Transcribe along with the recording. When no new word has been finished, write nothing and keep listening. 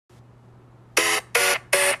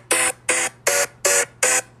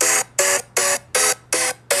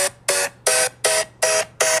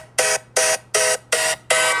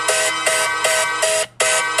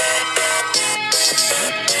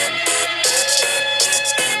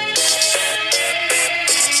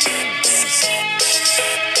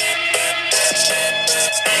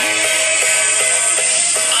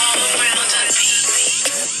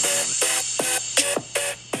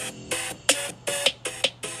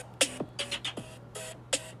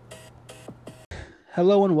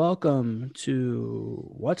Hello and welcome to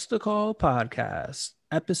What's the Call podcast,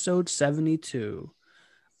 episode 72.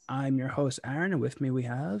 I'm your host, Aaron, and with me we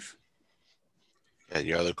have. And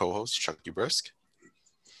your other co-host, Chucky Brisk.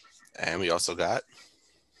 And we also got.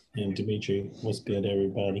 And Dimitri, what's good,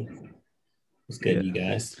 everybody? What's good, you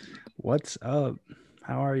guys? What's up?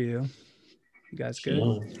 How are you? You guys good?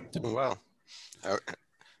 Doing well. All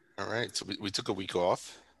right. So we took a week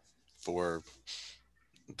off for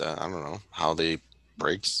the, holiday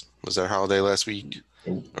breaks. Was there a holiday last week?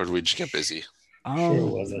 Or did we just get busy? Sure it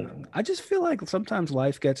wasn't. I just feel like sometimes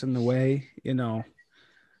life gets in the way,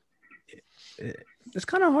 it's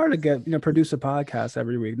kind of hard to produce a podcast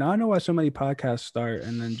every week. Now I know why so many podcasts start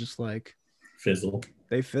and then just like fizzle.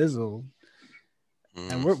 They fizzle.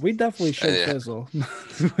 And we definitely should fizzle.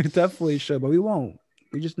 We definitely should, but we won't.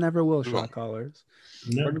 We just never will, shot callers.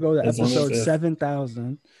 No, we're going to go to episode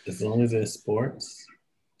 7,000. As long as it's sports,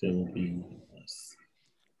 there will be us.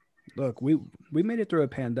 Look, we made it through a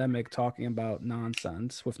pandemic talking about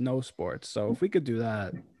nonsense with no sports. So if we could do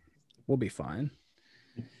that, we'll be fine.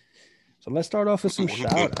 So let's start off with some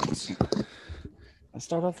shout outs. Let's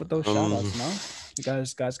start off with those shout outs, no? You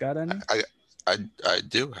guys got any? I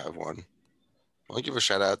do have one. I want to give a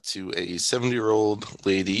shout out to a 70-year-old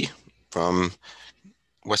lady from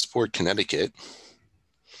Westport, Connecticut.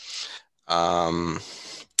 Her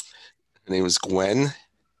name is Gwen.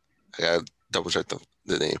 I got to double check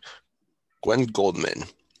the name. Gwen Goldman.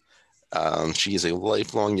 She is a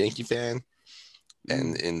lifelong Yankee fan.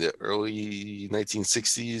 And in the early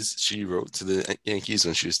 1960s, she wrote to the Yankees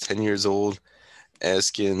when she was 10 years old,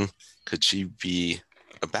 asking, could she be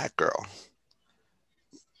a Batgirl?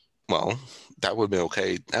 Well, that would have been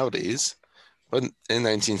okay nowadays. But in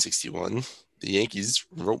 1961, the Yankees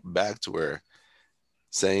wrote back to her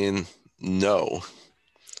saying no.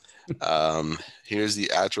 Here's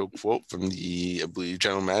the actual quote from the, I believe,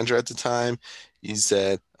 general manager at the time. He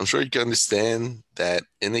said, I'm sure you can understand that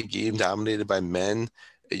in a game dominated by men,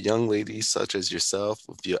 a young lady such as yourself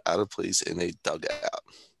would feel out of place in a dugout.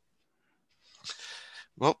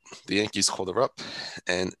 Well, the Yankees called her up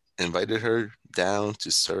and invited her down to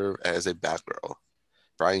serve as a Batgirl.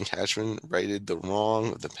 Brian Cashman righted the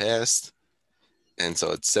wrong of the past. And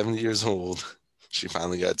so at 70 years old, she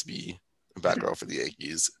finally got to be a Batgirl for the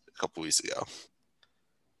Yankees a couple weeks ago.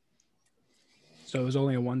 So it was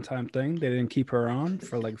only a one-time thing? They didn't keep her on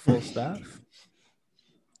for like full staff?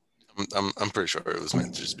 I'm pretty sure it was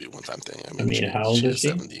meant to just be a one-time thing. I mean, how old is she?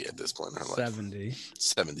 70 at this point in her life.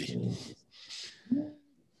 70.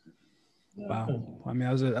 Wow. I mean,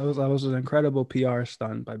 that was an incredible PR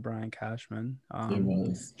stunt by Brian Cashman. It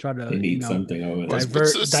was. Try to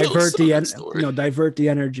divert the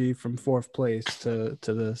energy from fourth place to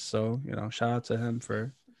this. So shout out to him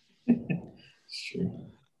for. True.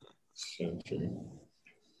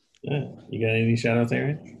 Yeah, you got any shout outs,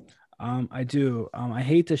 Aaron? I do. I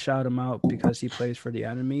hate to shout him out because he plays for the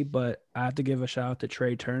enemy, but I have to give a shout out to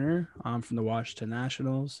Trey Turner from the Washington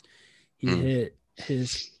Nationals. He hit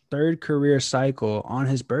his third career cycle on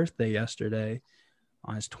his birthday yesterday.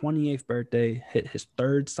 On his 28th birthday, hit his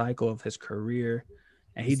third cycle of his career,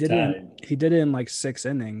 and he did it in like 6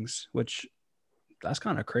 innings, which that's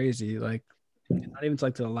kind of crazy. Like not even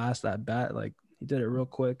like to the last at bat. Like he did it real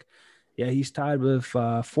quick. Yeah, he's tied with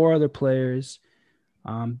 4 other players.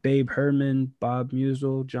 Babe Herman, Bob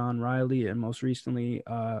Musial, John Riley, and most recently,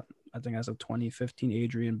 I think as of 2015,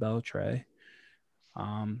 Adrian Beltre.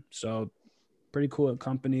 So pretty cool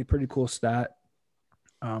company, pretty cool stat.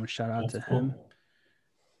 Shout out to him.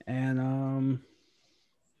 And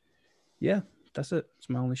yeah, that's it. It's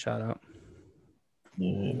my only shout out.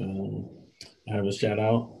 I have a shout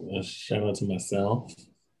out to myself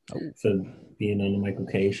for being on the Michael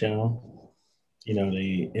K show.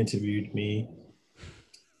 They interviewed me.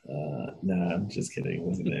 Nah, I'm just kidding. It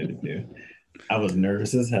wasn't that to do. I was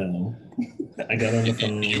nervous as hell. I got on the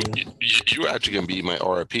phone. You were actually gonna be my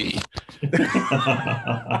RIP.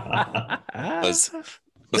 That's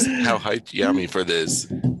how hyped you got me for this.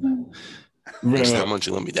 Just how much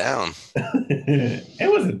you let me down.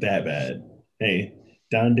 It wasn't that bad. Hey,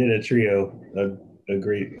 Don did a trio, a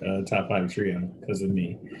great top 5 trio because of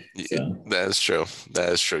me. So. That is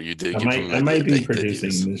true. You did. I might be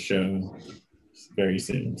producing this show very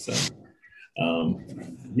soon. So,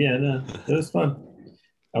 it was fun.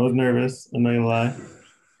 I was nervous. I'm not gonna lie,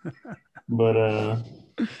 but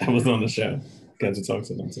I was on the show. Got to talk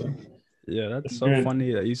to them. So. Yeah, that's so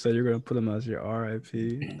funny that you said you're gonna put him as your RIP.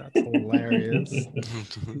 That's hilarious.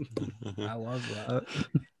 I love that.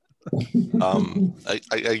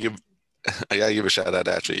 I gotta give a shout out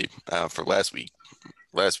actually for last week.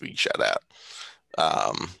 Last week's shout out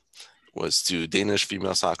was to Danish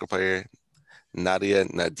female soccer player Nadia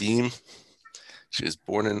Nadim. She was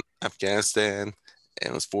born in Afghanistan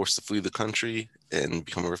and was forced to flee the country and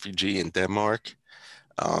become a refugee in Denmark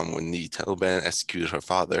when the Taliban executed her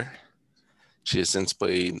father. She has since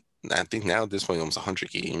played, I think now at this point, almost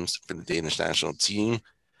 100 games for the Danish national team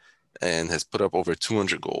and has put up over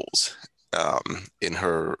 200 goals in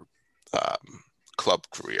her club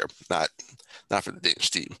career, not for the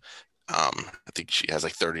Danish team. I think she has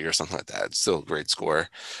like 30 or something like that. It's still a great scorer.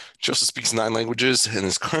 She also speaks 9 languages and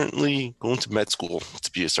is currently going to med school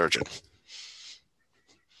to be a surgeon.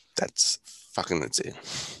 That's fucking insane.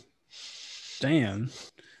 Damn.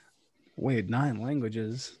 Wait, 9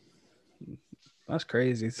 languages. That's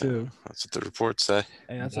crazy too. That's what the reports say.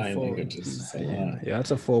 Hey, that's 9 a full. languages. Yeah,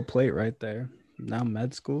 that's a full plate right there. Now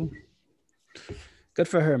med school. Good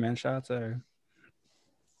for her, man. Shout out to her.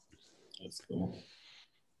 That's cool.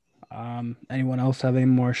 Anyone else have any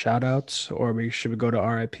more shout outs, or should we go to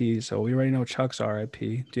RIP? So we already know Chuck's RIP.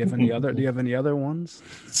 Do you have any other? Do you have any other ones?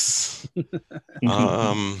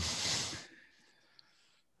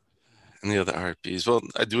 Any other RIPs? Well,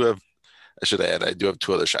 I should add, I do have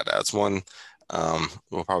 2 other shout outs. One,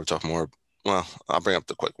 we'll probably talk more. Well, I'll bring up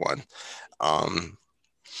the quick one. An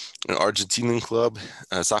Argentinian club,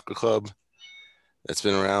 a soccer club that's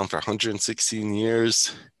been around for 116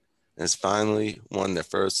 years has finally won their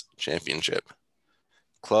first championship.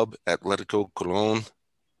 Club Atletico Colón,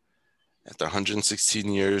 after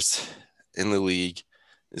 116 years in the league,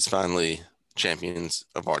 is finally champions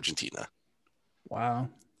of Argentina. Wow.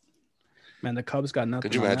 Man, the Cubs got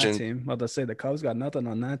nothing on that team. About to say the Cubs got nothing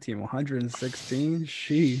on that team. 116?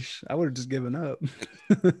 Sheesh. I would have just given up.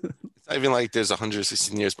 It's not even like there's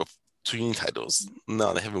 116 years between titles.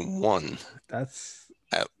 No, they haven't won. That's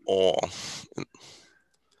at all.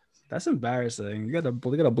 That's embarrassing. You gotta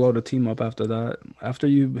blow the team up after that. After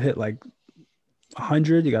you hit like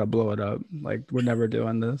 100, you gotta blow it up. Like, we're never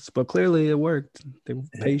doing this. But clearly it worked. They were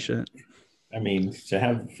patient. I mean, to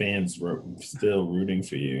have fans still rooting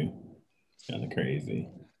for you, it's kind of crazy.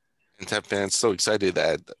 And to have fans so excited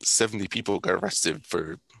that 70 people got arrested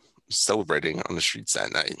for celebrating on the streets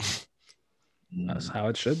that night. That's how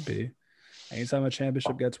it should be. Anytime a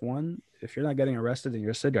championship gets won, if you're not getting arrested in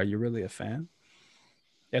your city, are you really a fan?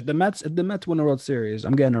 If the Mets win the World Series,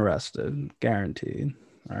 I'm getting arrested, guaranteed.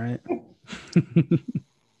 All right.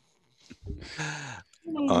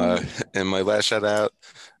 And my last shout out,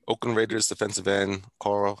 Oakland Raiders defensive end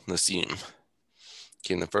Carl Nassib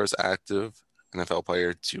became the first active NFL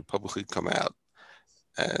player to publicly come out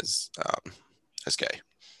as gay.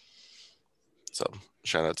 So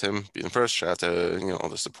shout out to him being the first. Shout out to all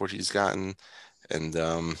the support he's gotten, and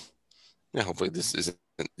hopefully this isn't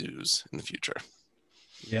news in the future.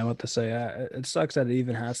 Yeah, I'm about to say, it sucks that it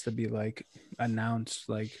even has to be like announced.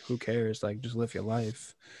 Like, who cares? Like, just live your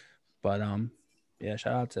life. But yeah,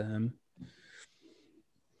 shout out to him.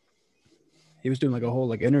 He was doing like a whole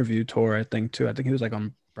like interview tour, I think too. I think he was like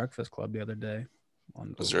on Breakfast Club the other day.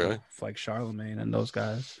 Was really? Like Charlemagne and those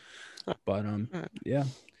guys. But yeah.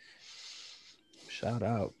 Shout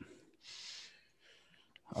out.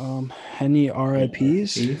 Any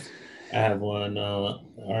RIPs? I have one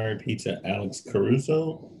RIP to Alex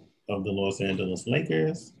Caruso of the Los Angeles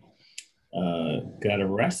Lakers. Got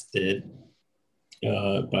arrested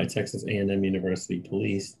by Texas A&M University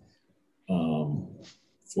police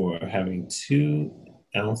for having 2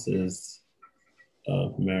 ounces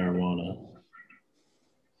of marijuana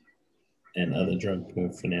and other drug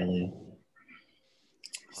paraphernalia.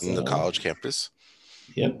 On the college campus?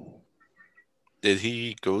 Yep. Did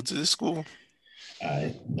he go to the school?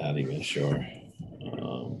 I'm not even sure.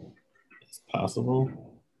 It's possible,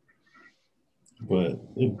 but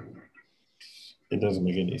it doesn't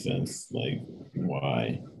make any sense. Like,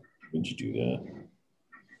 why would you do that?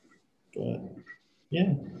 But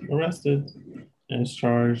yeah, arrested and is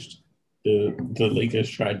charged. The Lakers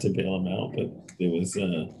tried to bail him out, but there was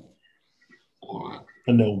a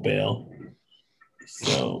no bail,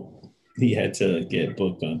 so he had to get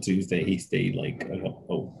booked on Tuesday. He stayed like a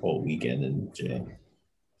whole weekend in jail.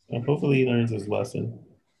 So hopefully he learns his lesson.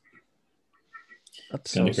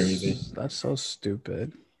 That's so crazy. That's so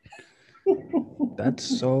stupid. That's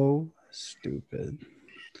so stupid.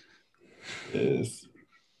 It is.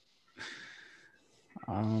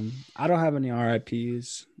 I don't have any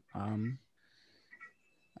RIPs.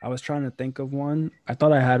 I was trying to think of one. I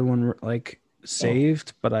thought I had one like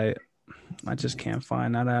saved, but I just can't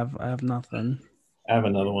find that. I have nothing. I have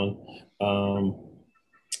another one.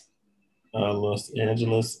 Los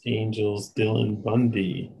Angeles Angels Dylan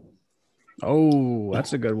Bundy. Oh,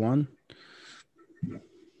 that's a good one.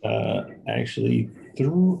 Actually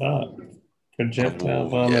threw up. Projectile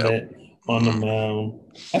vomited on the mound.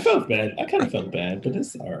 I felt bad. I kind of felt bad, but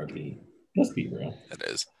it's RIP. Let's be real. It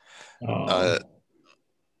is.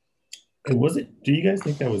 Was it? Do you guys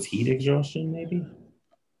think that was heat exhaustion? Maybe.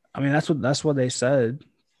 I mean, that's what they said.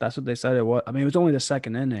 That's what they said it was. I mean, it was only the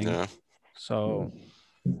second inning. Yeah. So,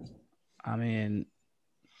 I mean,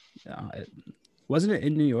 wasn't it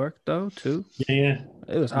in New York though too? Yeah.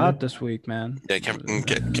 It was hot this week, man. Yeah,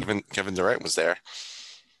 Kevin Durant was there.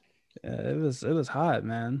 Yeah, it was hot,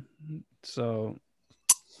 man. So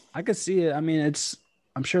I could see it. I mean,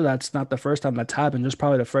 I'm sure that's not the first time that's happened. Just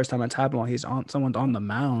probably the first time it's happened while someone's on the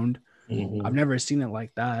mound. Mm-hmm. I've never seen it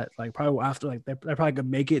like that. Like probably after like they probably could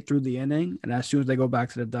make it through the inning, and as soon as they go back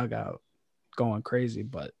to the dugout, going crazy.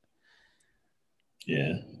 But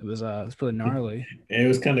yeah, it was pretty gnarly. And it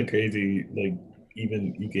was kind of crazy. Like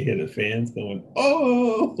even you could hear the fans going,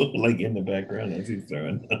 "Oh!" like in the background as he's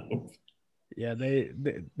throwing up. Yeah, they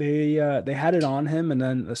had it on him, and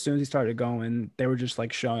then as soon as he started going, they were just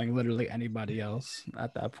like showing literally anybody else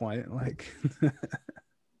at that point. Like,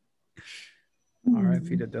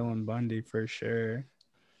 RIP to Dylan Bundy for sure.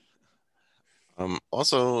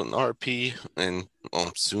 Also an RP and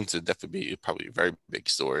soon to definitely be probably a very big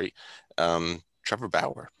story. Trevor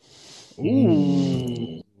Bauer.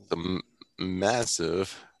 Ooh, the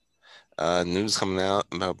massive news coming out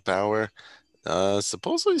about Bauer.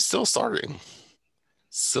 Supposedly still starting.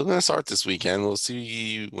 Still gonna start this weekend. We'll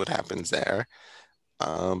see what happens there.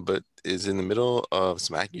 But is in the middle of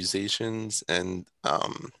some accusations and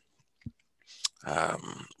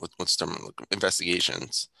what's the term?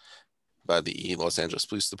 Investigations by the Los Angeles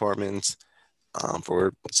Police Department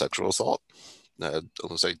for sexual assault. It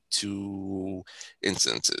looks like 2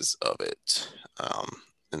 instances of it,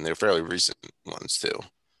 and they're fairly recent ones too.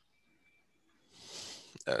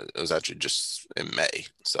 It was actually just in May,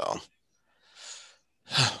 so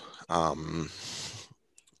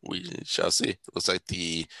we shall see. It looks like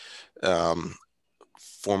the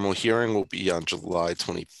formal hearing will be on July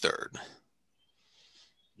 23rd.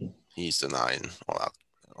 He's denying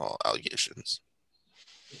all allegations.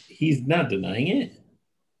 He's not denying it.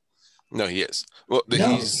 No, he is. Well,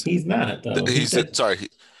 no, he's not. Though. He's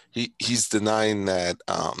denying that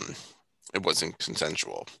it wasn't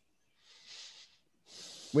consensual.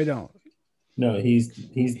 We don't. No, he's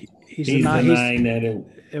denying that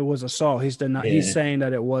it was assault. He's denying. Yeah. He's saying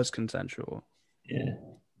that it was consensual. Yeah.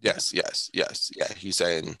 Yes. Yeah. He's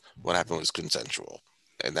saying what happened was consensual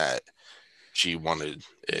and that she wanted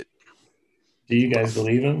it. Do you guys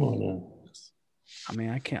believe him or no? I mean,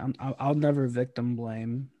 I can't. I'll never victim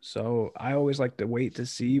blame. So I always like to wait to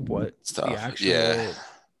see what the actual,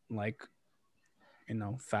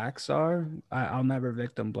 facts are. I'll never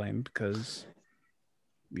victim blame because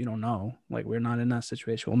you don't know. Like we're not in that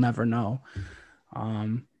situation. We'll never know.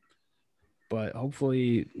 But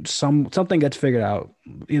hopefully something gets figured out.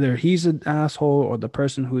 Either he's an asshole or the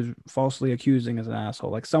person who's falsely accusing is an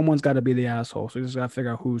asshole. Like someone's got to be the asshole. So we just got to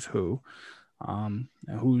figure out who's who, and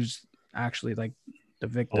who's actually like the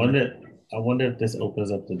victim. I wonder if this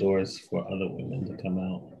opens up the doors for other women to come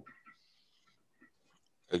out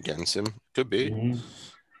against him. Could be. Mm-hmm.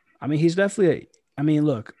 I mean, he's definitely.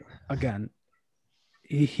 Look again.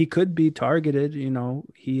 He could be targeted. You know,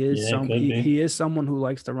 he is he is someone who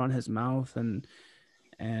likes to run his mouth and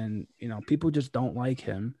people just don't like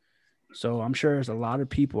him. So I'm sure there's a lot of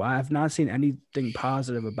people. I have not seen anything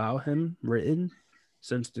positive about him written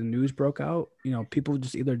since the news broke out. You know, people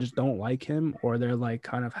just either just don't like him or they're like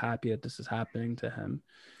kind of happy that this is happening to him.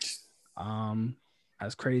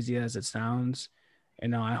 As crazy as it sounds,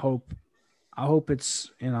 I hope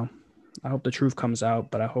it's, I hope the truth comes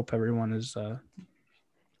out, but I hope everyone is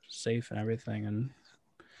safe and everything and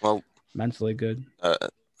mentally good.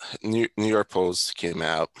 New York Post came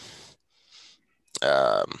out,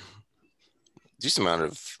 decent amount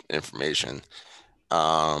of information,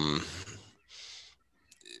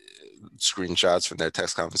 screenshots from their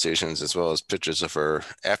text conversations as well as pictures of her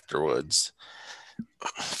afterwards.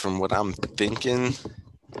 From what I'm thinking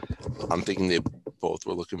they both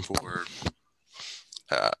were looking for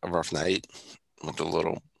a rough night with a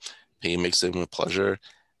little pain mixed in with pleasure.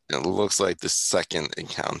 And it looks like the second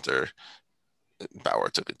encounter, Bauer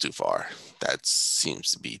took it too far. That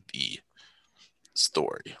seems to be the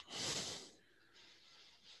story.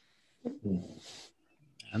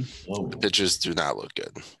 The pictures do not look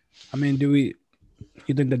good. I mean, you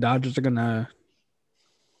think the Dodgers are gonna?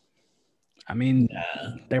 I mean,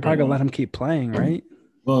 they're probably gonna let him keep playing, right?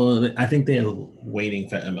 Well, I think they're waiting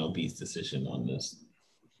for MLB's decision on this.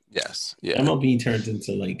 Yes, yeah. MLB turns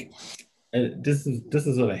into like this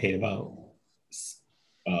is what I hate about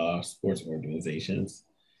sports organizations,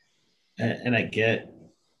 and I get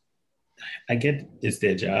it's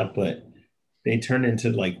their job, but they turn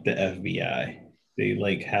into like the FBI. They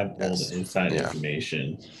like have all the Yes. inside Yeah.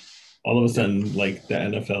 information. All of a Yep. sudden, like the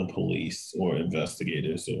NFL police or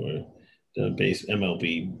investigators or the base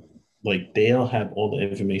MLB, like they'll have all the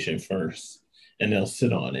information first and they'll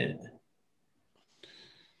sit on it.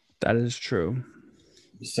 That is true.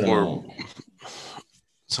 Or So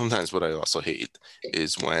sometimes what I also hate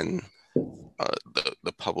is when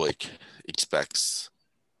the public expects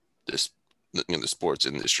this, the sports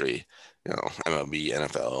industry, MLB,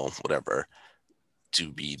 NFL, whatever,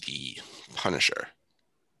 to be the punisher,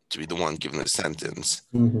 to be the one giving the sentence.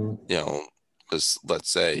 Because let's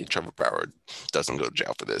say Trevor Bauer doesn't go to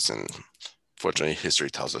jail for this, and fortunately history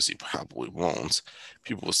tells us he probably won't.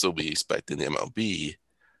 People will still be expecting the MLB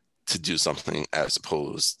to do something as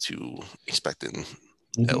opposed to expecting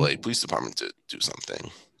LA Police Department to do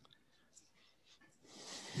something.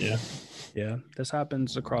 Yeah, this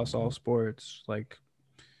happens across all sports. Like,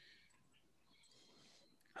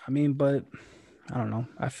 I mean, but I don't know.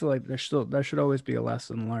 I feel like there should always be a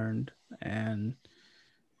lesson learned, and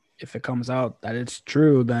if it comes out that it's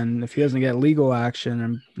true, then if he doesn't get legal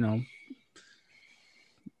action and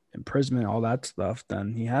imprisonment, all that stuff,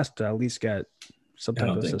 then he has to at least get some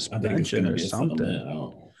type of suspension or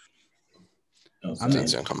something. I mean,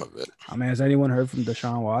 it's gonna come of it. I mean, has anyone heard from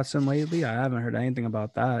Deshaun Watson lately? I haven't heard anything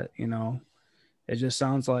about that. It just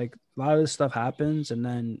sounds like a lot of this stuff happens, and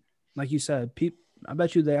then, like you said, I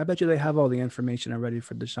bet you they have all the information already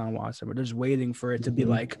for Deshaun Watson. We're just waiting for it to be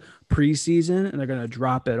like preseason, and they're gonna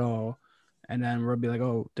drop it all, and then we'll be like,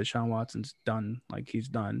 oh, Deshaun Watson's done. Like, he's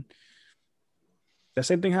done. The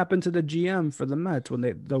same thing happened to the GM for the Mets when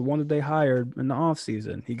the one that they hired in the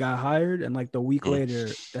offseason. He got hired, and like the week later,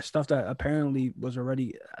 the stuff that apparently was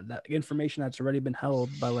already that information that's already been held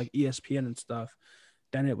by like ESPN and stuff,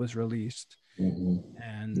 then it was released.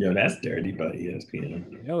 And that's dirty by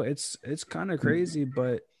ESPN. It's kind of crazy,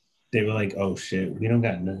 but they were like, "Oh shit, we don't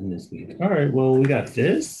got nothing this week. All right, well, we got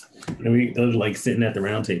this." And they're like sitting at the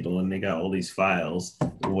round table, and they got all these files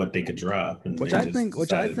of what they could drop, and which I think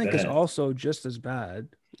is also just as bad.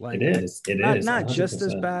 Like, it is not just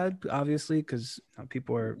as bad, obviously, because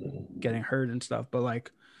people are getting hurt and stuff. But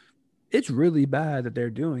like, it's really bad that they're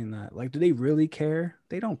doing that. Like, do they really care?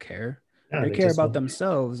 They don't care. They care about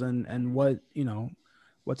themselves and what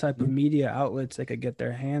type of media outlets they could get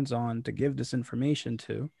their hands on to give this information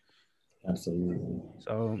to. Absolutely.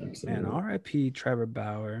 So, man, RIP Trevor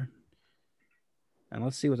Bauer. And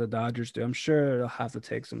let's see what the Dodgers do. I'm sure they'll have to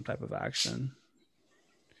take some type of action.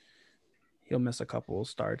 He'll miss a couple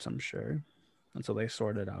starts, I'm sure, until they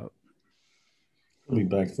sort it out. He'll be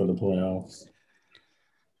back for the playoffs.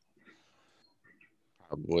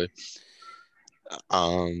 Probably.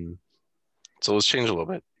 So let's change a little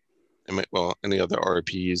bit. Any other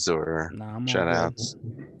RIPs or shout outs?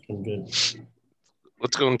 I'm good.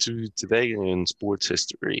 Let's go into today in sports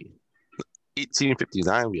history.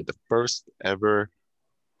 1859, we had the first ever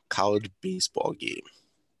college baseball game,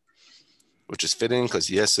 which is fitting because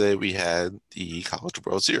yesterday we had the College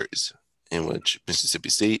World Series, in which Mississippi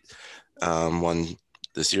State won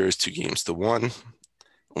the series 2-1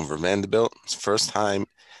 over Vanderbilt. It's the first time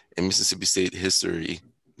in Mississippi State history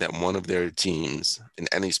that one of their teams in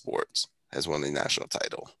any sports has won a national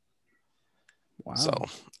title. Wow. So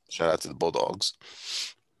shout out to the Bulldogs.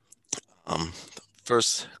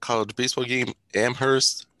 First college baseball game,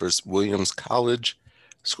 Amherst versus Williams College.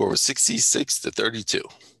 Score was 66-32.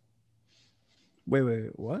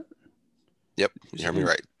 Wait, what? Yep, you heard me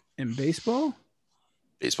right. In baseball?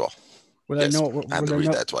 Baseball. I had to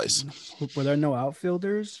read that twice. Were there no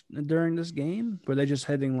outfielders during this game? Were they just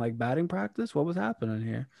hitting like batting practice? What was happening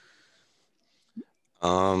here?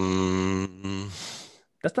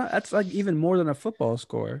 That's like even more than a football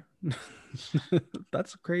score.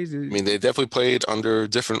 That's crazy. I mean, they definitely played under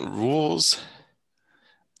different rules.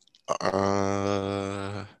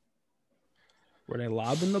 Were they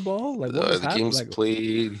lobbing the ball? Like, what was the game's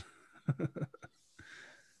played.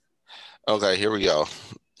 Okay, here we go.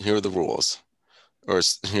 Here are the rules, or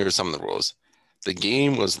here are some of the rules. The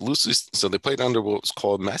game was loosely, so they played under what was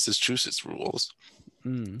called Massachusetts rules.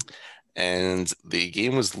 And the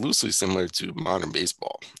game was loosely similar to modern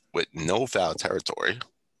baseball, with no foul territory,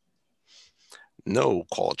 no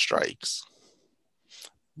called strikes,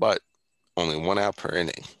 but only 1 out per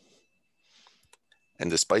inning. And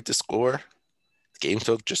despite the score, the game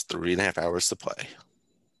took just 3.5 hours to play.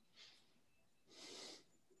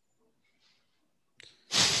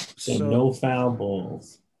 So no foul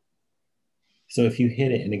balls. So if you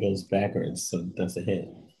hit it and it goes backwards, so that's a hit.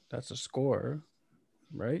 That's a score.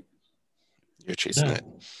 right? You're chasing Yeah. it.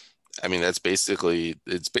 I mean, that's basically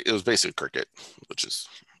it was basically cricket, which is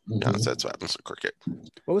that's what happens with cricket.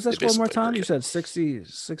 What was that They score one more basically play time? You cricket. said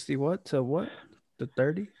 60 what to what? To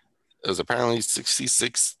 30? It was apparently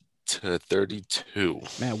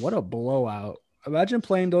 66-32. Man, what a blowout. Imagine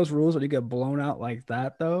playing those rules when you get blown out like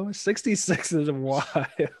that, though. 66 is wild.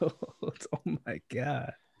 Oh my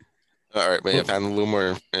God. All right, but I found a little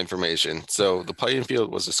more information. So the playing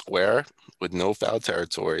field was a square with no foul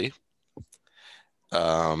territory.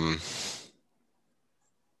 I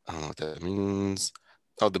don't know what that means.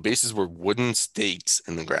 Oh, the bases were wooden stakes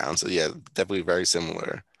in the ground. So yeah, definitely very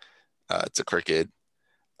similar to cricket.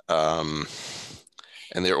 And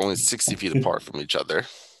they're only 60 feet apart from each other.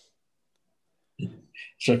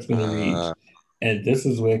 Chuck's gonna read, and this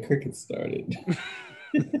is where cricket started.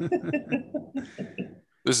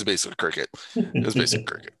 This is basically cricket. It was basically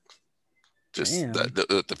cricket. Just Damn.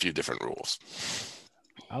 the few different rules.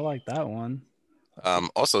 I like that one.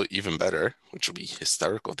 Also, even better, which would be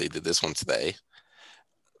hysterical if they did this one today.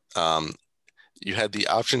 You had the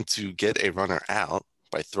option to get a runner out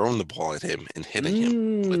by throwing the ball at him and hitting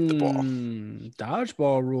him with the ball.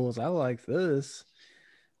 Dodgeball rules. I like this.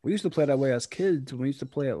 We used to play that way as kids. When we used to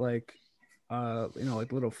play at like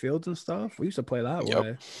like little fields and stuff. We used to play that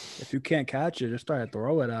way. If you can't catch it, just try to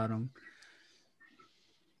throw it at them.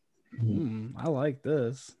 I like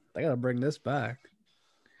this. I gotta bring this back.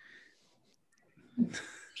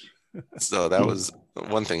 So that was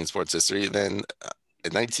one thing in sports history. Then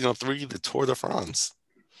in 1903, the Tour de France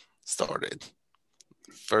started.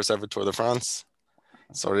 First ever Tour de France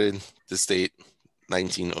started this date,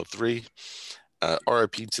 1903.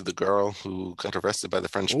 RIP to the girl who got arrested by the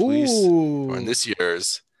French police on this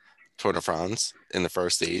year's Tour de France in the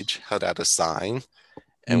first stage, held out a sign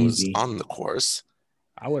and was on the course.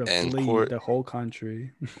 I would have fled the whole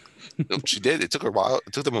country. She did. It took a while.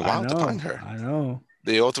 It took them a while to find her. I know.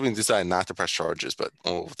 They ultimately decided not to press charges, but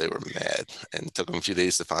they were mad, and it took them a few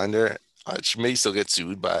days to find her. She may still get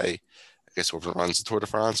sued by, I guess, whoever runs the Tour de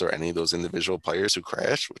France or any of those individual players who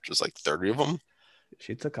crashed, which was like 30 of them.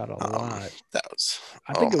 She took out a lot.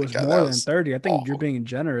 I think it was more than 30. I think you're being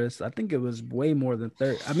generous. I think it was way more than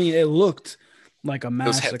 30. I mean, it looked like a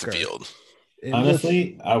massacre. It was half the field.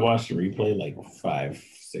 Honestly, I watched the replay like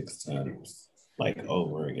 5-6 times, like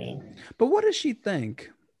over again. But what does she think?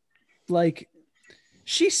 Like,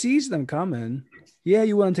 she sees them coming. Yeah,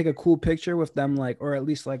 you want to take a cool picture with them, like, or at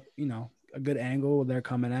least like, a good angle where they're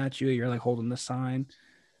coming at you. You're like holding the sign.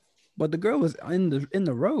 But the girl was in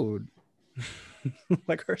the road.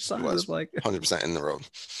 Like her son was like 100% in the road,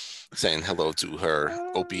 saying hello to her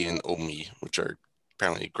Opie and Omi, which are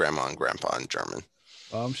apparently grandma and grandpa in German.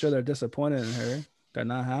 Well, I'm sure they're disappointed in her. They're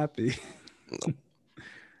not happy. Nope.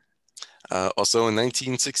 Also in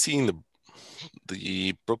 1916,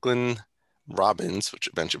 the Brooklyn Robins, which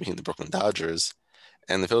eventually became the Brooklyn Dodgers,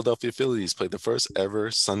 and the Philadelphia Phillies played the first ever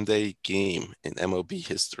Sunday game in MLB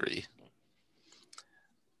history.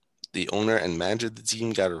 The owner and manager of the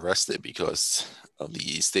team got arrested because of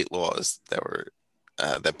the state laws that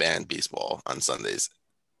banned baseball on Sundays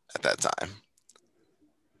at that time.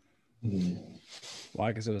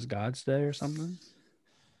 Why? Because it was God's Day or something?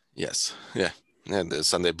 Yes. Yeah. And the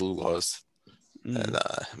Sunday blue laws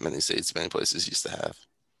that many states, many places used to have.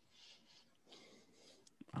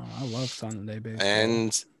 Oh, I love Sunday baseball.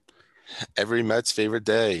 And every Mets' favorite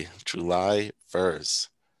day, July 1st.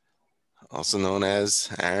 Also known as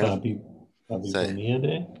Bobby Bonilla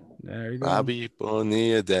Day. There you go. Bobby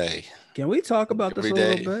Bonilla Day. Can we talk about this a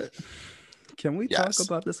little bit? Can we talk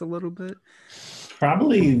about this a little bit?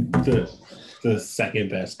 Probably the second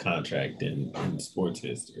best contract in sports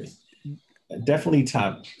history. Definitely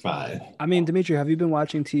top 5. I mean, Dimitri, have you been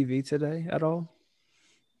watching TV today at all?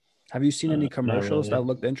 Have you seen any commercials that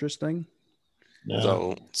looked interesting?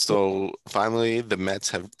 No. So finally, the Mets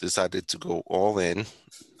have decided to go all in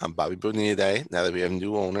on Bobby Bonilla Day. Now that we have a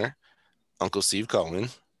new owner, Uncle Steve Cohen.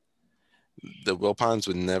 The Wilpons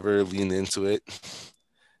would never lean into it.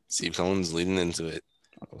 Steve Cohen's leaning into it.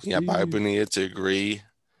 Yeah, Bobby Bonilla to agree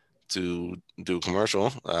to do a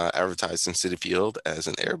commercial advertised in Citi Field as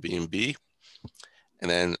an Airbnb. And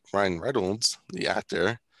then Ryan Reynolds, the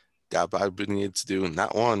actor, got Bobby Bonilla to do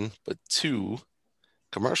not one, but 2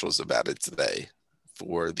 commercials about it today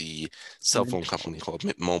for the cell phone company called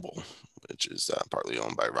Mint Mobile, which is partly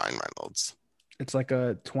owned by Ryan Reynolds. It's like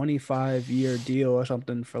a 25-year deal or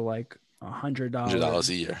something for like $100. $100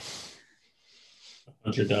 a year.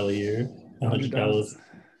 $100 a year. $100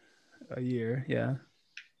 a year, yeah.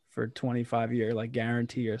 For 25 year, like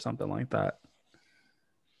guarantee or something like that.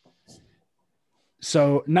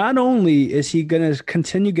 So not only is he going to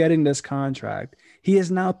continue getting this contract, He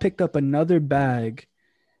has now picked up another bag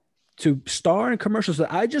to star in commercials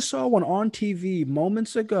that I just saw one on TV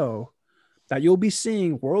moments ago that you'll be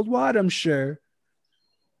seeing worldwide, I'm sure.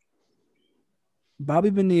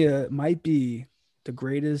 Bobby Bonilla might be the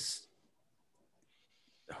greatest.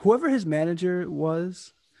 Whoever his manager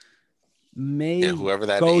was may whoever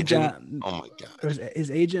that go agent. down. Oh my god,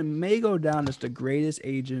 His agent may go down as the greatest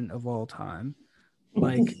agent of all time.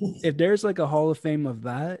 Like, if there's like a Hall of Fame of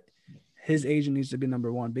that, his agent needs to be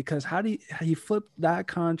number one, because how he flipped that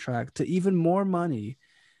contract to even more money,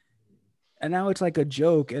 and now it's like a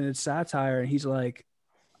joke and it's satire, and he's like,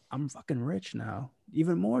 I'm fucking rich now,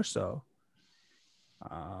 even more so.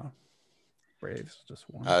 Braves just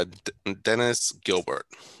won. Dennis Gilbert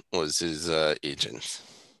was his agent.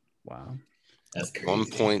 Wow. That's crazy.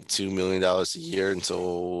 $1.2 million a year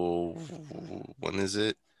until when is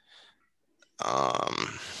it? So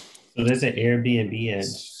there's an Airbnb at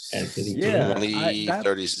City Field. Yeah.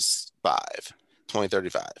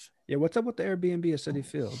 2035. Yeah, what's up with the Airbnb at City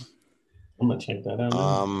Field? I'm gonna check that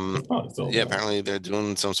out. Yeah, apparently they're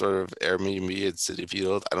doing some sort of Airbnb at City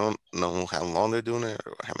Field. I don't know how long they're doing it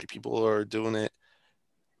or how many people are doing it.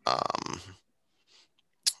 I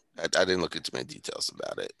didn't look into many details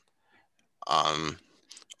about it.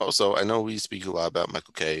 Also, I know we speak a lot about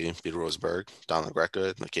Michael Kay, Peter Rosenberg, Don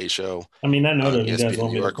LaGreca, the Kay Show. I mean, I know that you guys ESPN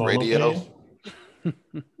want New me to York call Radio.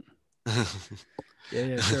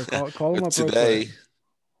 Yeah, sure. Call him up today, real quick.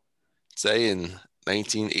 Say in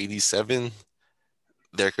 1987,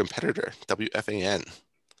 their competitor, WFAN,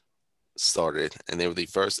 started, and they were the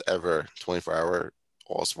first ever 24-hour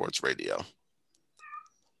all sports radio.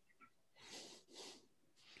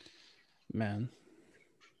 Man,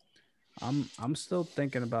 I'm still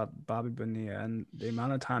thinking about Bobby Bonilla and the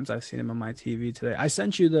amount of times I've seen him on my TV today. I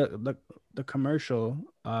sent you the commercial,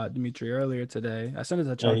 Dimitri, earlier today. I sent it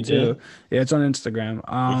to Chuck too. Yeah, it's on Instagram.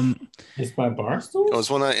 It's by Barstool. It was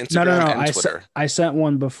one on Instagram and Twitter. I sent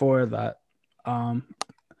one before that.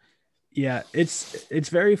 Yeah, it's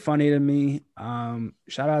very funny to me.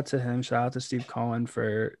 Shout out to him. Shout out to Steve Cohen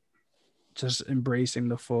for just embracing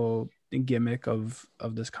the full gimmick of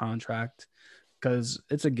this contract, because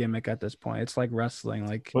it's a gimmick at this point. It's like wrestling.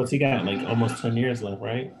 Like, what's he got? Like almost 10 years left,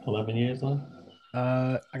 right? 11 years left.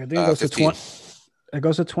 I think it goes 15. to 20. It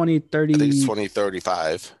goes to 2030. I think it's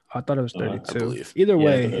 2035. I thought it was 32. I believe. Either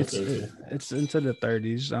way, it's into the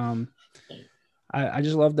 30s. I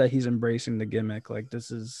just love that he's embracing the gimmick. Like,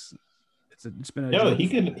 this is. It's been a joke.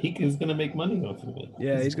 He's gonna make money off of it.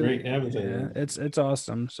 Yeah, he's great gonna. advertising. Yeah, it's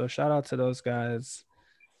awesome. So shout out to those guys.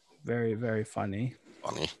 Very, very funny.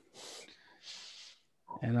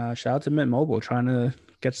 And shout out to Mint Mobile trying to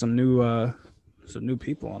get some new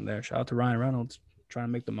people on there. Shout out to Ryan Reynolds trying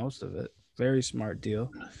to make the most of it. Very smart deal.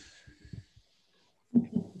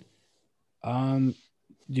 Do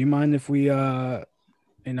you mind if we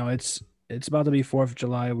it's about to be 4th of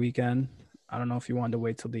July weekend. I don't know if you wanted to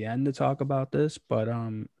wait till the end to talk about this, but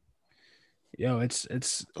it's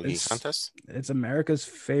contest? It's America's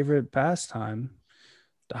favorite pastime,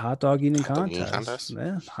 the hot dog eating contest.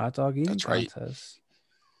 Yeah, hot dog eating contest. Right.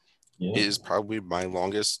 Yeah. It is probably my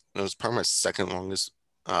longest. It was probably my second longest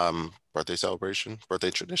birthday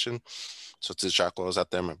tradition. So to Jacquelos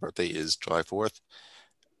out there, my birthday is July 4th.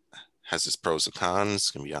 Has its pros and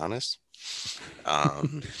cons, can be honest.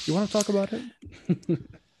 You want to talk about it?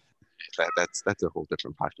 That's a whole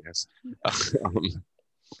different podcast.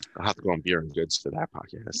 I'll have to go on Beer and Goods for that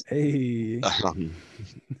podcast. Hey.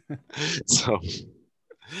 So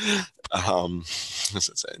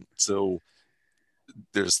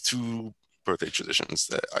there's two birthday traditions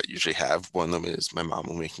that I usually have. One of them is my mom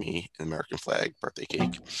will make me an American flag birthday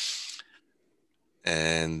cake.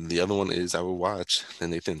 And the other one is I will watch the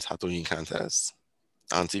Nathan's Hot Dog Eating Contest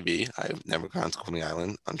on TV. I've never gone to Coney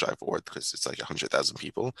Island on July 4th because it's like 100,000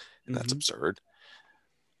 people, and that's absurd.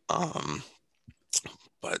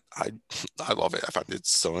 But I love it. I find it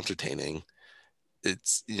so entertaining.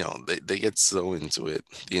 It's, they get so into it.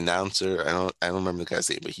 The announcer, I don't remember the guy's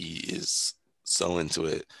name, but he is so into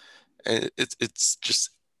it, and it's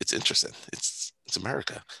interesting. It's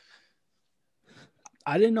America.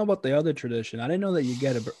 I didn't know about the other tradition. I didn't know that you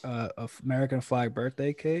get a American flag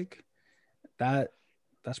birthday cake.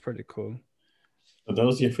 That's pretty cool. Are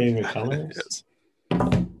those your favorite colors? Yes.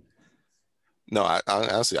 No, I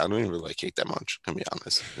honestly, I don't even really like cake that much, to be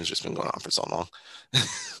honest. It's just been going on for so long.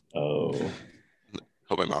 Oh.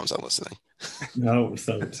 Hope my mom's not listening. No,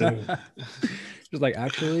 so too. She's like,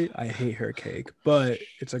 actually, I hate her cake, but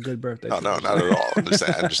it's a good birthday. No, not at all. I'm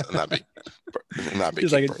just not being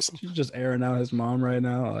She's cake like, person. she's just airing out his mom right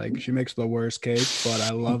now. Like, she makes the worst cake, but I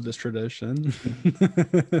love this tradition.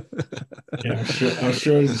 Yeah, I'm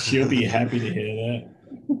sure she'll be happy to hear that.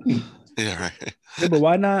 Yeah, right. Yeah, but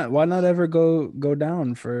why not? Why not ever go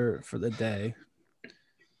down for the day?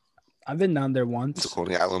 I've been down there To once.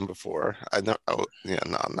 Coney Island before. No, I'm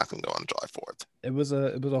not gonna go on July 4th. It was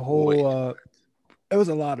a whole it was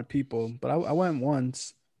a lot of people, but I went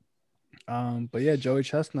once. But yeah, Joey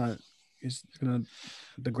Chestnut is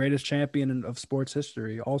the greatest champion of sports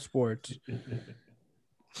history, all sports.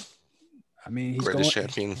 I mean, he's Greatest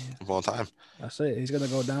champion of all time. That's it. He's gonna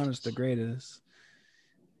go down as the greatest.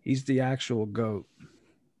 He's the actual GOAT.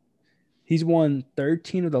 He's won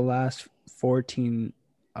 13 of the last 14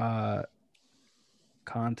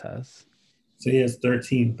 contests. So he has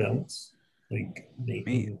 13 belts. Like, I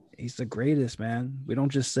mean, he's the greatest, man. We don't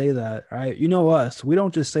just say that, all right? You know us. We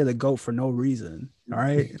don't just say the GOAT for no reason, all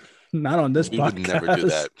right? Not on this podcast. We would never do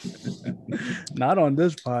that. Not on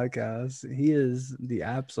this podcast. He is the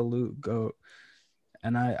absolute GOAT.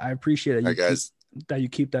 And I appreciate it. That you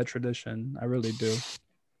keep that tradition. I really do.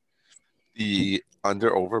 The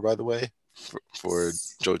under-over, by the way, for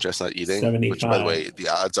Joe Chestnut eating, 75. which, by the way, the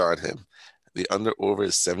odds are on him. The under-over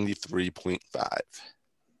is 73.5.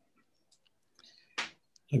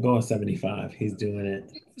 I'll go with 75. He's doing it.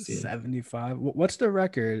 75. What's the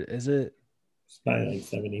record? Is it? It's probably like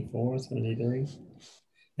 74, 73.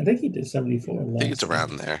 I think he did 74. I think it's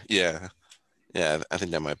around there. Yeah. Yeah, I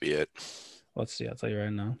think that might be it. Let's see. I'll tell you right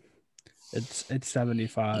now. It's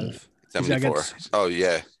 75. 74. Oh,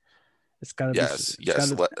 yeah. It's got to be. Yes.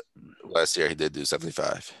 Last year he did do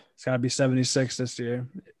 75. It's got to be 76 this year.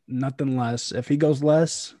 Nothing less. If he goes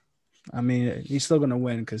less, I mean, he's still going to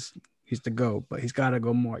win because he's the GOAT, but he's got to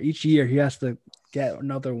go more. Each year he has to get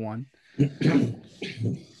another one. I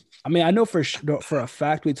mean, I know for a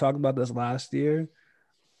fact we talked about this last year,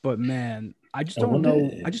 but man, I just don't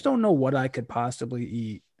know. I just don't know what I could possibly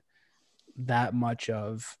eat that much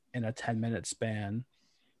of in a 10-minute span,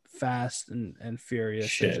 fast and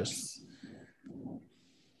furious.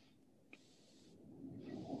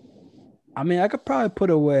 I mean, I could probably put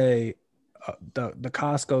away the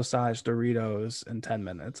Costco size Doritos in 10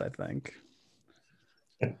 minutes. I think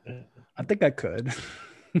I could.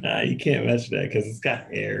 Nah, you can't mention that because it's got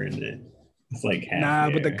air in it. It's like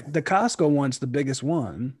half air. But the Costco one's the biggest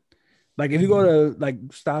one. Like if you go to like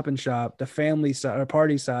Stop and Shop, the family size or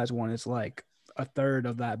party size one is like a third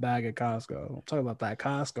of that bag at Costco. I'm talking about that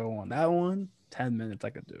Costco one. That one, 10 minutes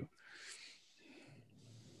I could do.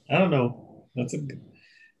 I don't know. That's a good.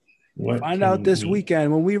 Find out this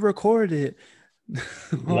weekend when we record it.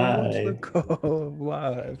 Live.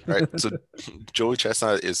 Live. Right. So Joey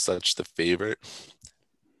Chestnut is such the favorite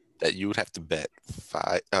that you would have to bet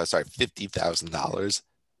 $50,000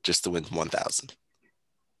 just to win 1,000.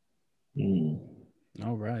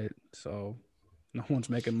 All right. So no one's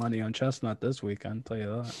making money on Chestnut this weekend, I'll tell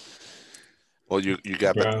you that. Well, you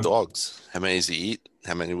got to bet the dogs. How many does he eat?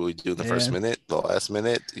 How many will he do in the first minute, the last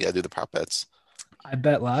minute? You got to do the prop bets. I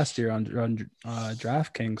bet last year on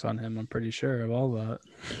DraftKings on him. I'm pretty sure of all that.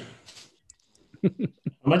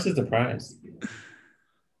 How much is the prize?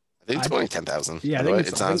 I think it's only 10,000. Yeah,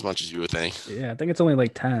 it's not as much as you would think. Yeah, I think it's only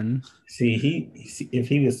like 10. See, if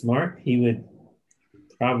he was smart, he would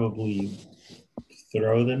probably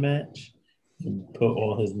throw the match and put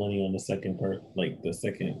all his money on the second part, like the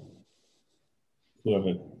second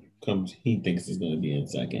whoever comes he thinks is going to be in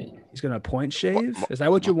second. He's going to point shave? Is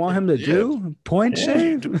that what you want him to do? Point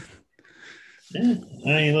shave? Yeah. I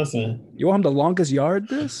mean, listen. You want him the longest yard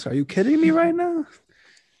this? Are you kidding me right now?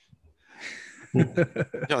 You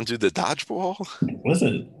don't do the dodgeball?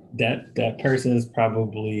 Listen, that person is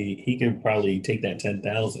probably, he could probably take that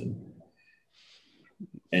 10,000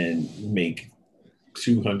 and make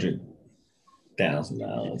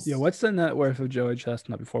 $200,000. Yeah, what's the net worth of Joey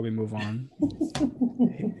Chestnut before we move on?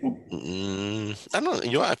 I don't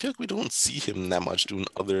know. I feel like we don't see him that much doing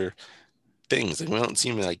other things. Like we don't see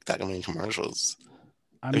him in like that many commercials.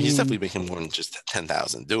 I mean, he's definitely making more than just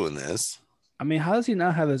 10,000 doing this. I mean, how does he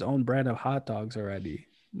not have his own brand of hot dogs already?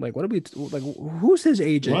 Like, what are we like? Who's his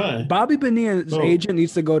agent? Why? Bobby Bonilla's agent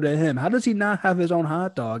needs to go to him. How does he not have his own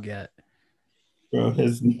hot dog yet? Bro,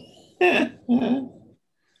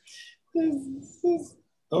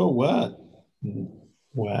 oh what?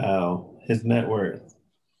 Wow, his net worth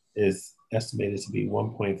is estimated to be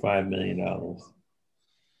 $1.5 million.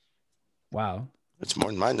 Wow, it's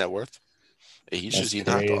more than my net worth. He's That's just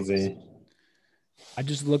eating hot dogs. I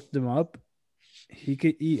just looked him up. He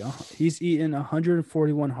could eat. He's eaten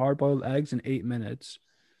 141 hard-boiled eggs in 8 minutes.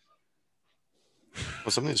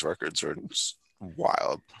 Well, some of these records are just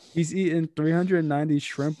wild. He's eaten 390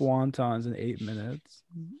 shrimp wontons in 8 minutes.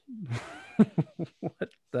 What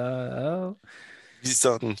the hell? He's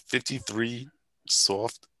done 53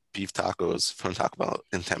 soft beef tacos from Taco Bell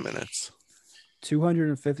in 10 minutes.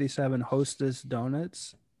 257 Hostess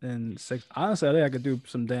donuts in 6. Honestly, I think I could do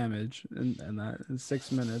some damage in that in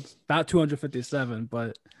 6 minutes. Not 257,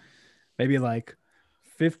 but maybe like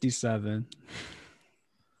 57.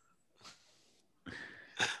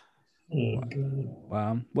 Oh, God.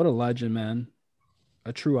 Wow, what a legend, man!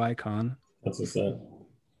 A true icon. That's what's up.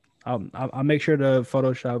 I'll make sure to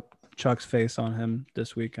Photoshop Chuck's face on him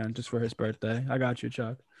this weekend just for his birthday. I got you,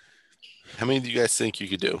 Chuck. How many do you guys think you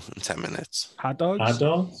could do in 10 minutes? Hot dogs? Hot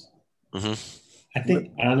dogs? Mm-hmm. I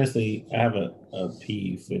think, honestly, I have a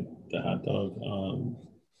peeve with the hot dog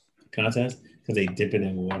contest because they dip it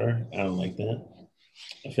in water. I don't like that.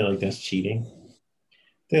 I feel like that's cheating.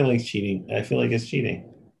 They like cheating. I feel like it's cheating.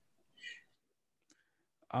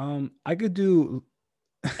 I could do.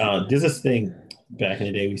 There's this thing back in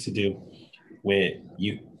the day we used to do where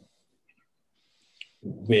you're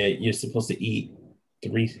supposed to eat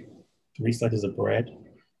three slices of bread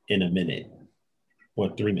in a minute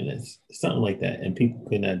or 3 minutes, something like that, and people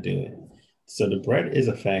could not do it. So the bread is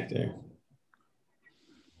a factor.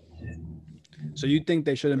 So you think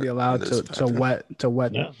they shouldn't be allowed to wet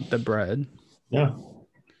No. the bread? No,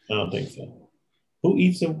 I don't think so. Who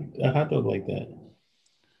eats a hot dog like that?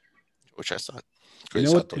 Which I thought. You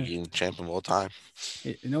Greatest know hot dog what- eating champ of all time.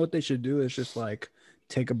 You know what they should do is just like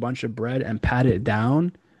take a bunch of bread and pat it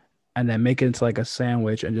down and then make it into like a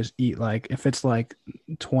sandwich and just eat like if it's like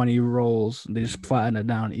 20 rolls, they just flatten it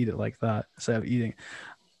down and eat it like that instead of eating.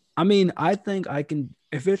 I mean, I think I can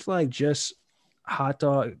if it's like just hot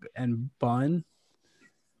dog and bun,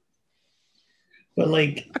 But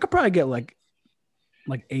like, I could probably get like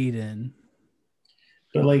 8 in.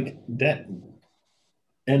 but like that,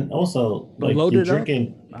 and also But like load you're it up?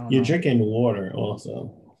 drinking, I don't you're know. drinking water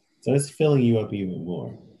also, so it's filling you up even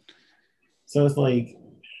more. So it's like,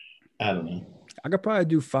 I don't know. I could probably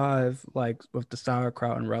do 5 like with the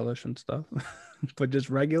sauerkraut and relish and stuff. But just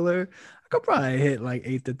regular, I could probably hit like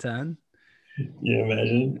 8 to 10. You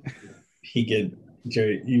imagine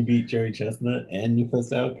you beat Jerry Chestnut and you put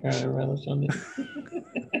sauerkraut and relish on it.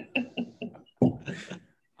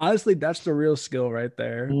 Honestly, that's the real skill right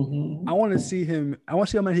there. Mhm. I want to see how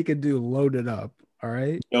many he could do loaded up. All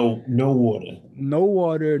right. No water. No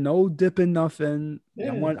water, no dipping nothing.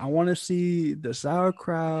 Yeah. I want to see the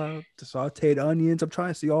sauerkraut, the sauteed onions. I'm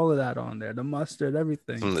trying to see all of that on there. The mustard,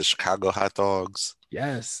 everything. Some of the Chicago hot dogs.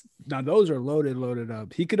 Yes. Now those are loaded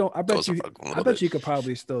up. He could I bet Those are you fucking I loaded. bet you could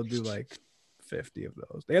probably still do like 50 of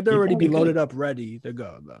those. They have to He already be probably loaded could. up ready to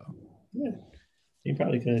go though. Yeah. He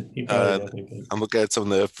probably could. He probably definitely could. I'm looking at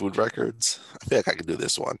some of the food records. I feel like I could do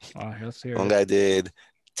this one. All right, let's hear One it. guy did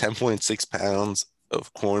 10.6 pounds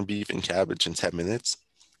of corned beef and cabbage in 10 minutes.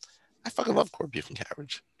 I fucking love corned beef and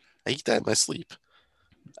cabbage. I eat that in my sleep.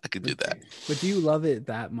 I could do that. But do you love it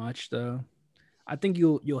that much though? I think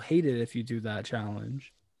you'll hate it if you do that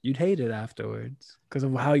challenge. You'd hate it afterwards because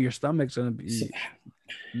of how your stomach's gonna be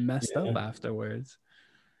messed up afterwards.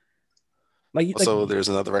 Also, there's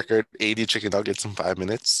another record: 80 chicken nuggets in 5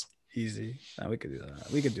 minutes. Easy. No, we could do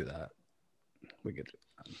that. We could do that. We could.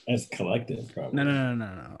 As collective, probably.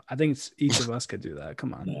 No. I think each of us could do that.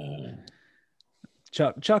 Come on. Nah.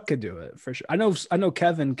 Chuck could do it for sure. I know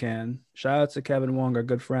Kevin can. Shout out to Kevin Wong, our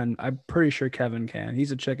good friend. I'm pretty sure Kevin can.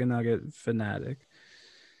 He's a chicken nugget fanatic.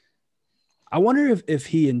 I wonder if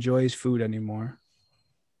he enjoys food anymore.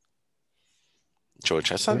 Joey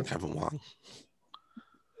Chestnut or Kevin Wong?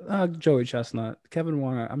 Joey Chestnut. Kevin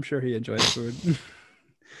Wong, I'm sure he enjoys food.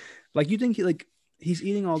 Like, you think he's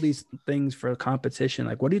eating all these things for a competition?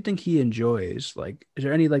 Like, what do you think he enjoys? Like, is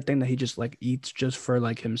there any like thing that he just like eats just for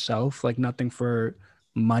like himself? Like nothing for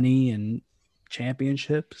money and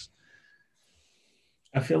championships?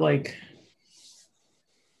 I feel like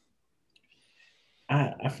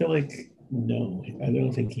no, I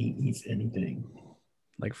don't think he eats anything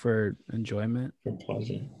Like for enjoyment? for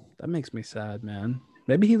pleasure. That makes me sad, man.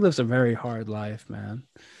 Maybe he lives a very hard life, man.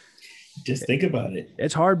 Just think about it.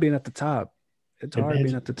 It's hard being at the top. It's hard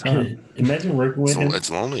being at the top. Imagine working with him. It's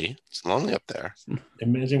lonely. It's lonely up there.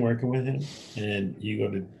 Imagine working with him, and you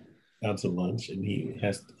go out to lunch, and he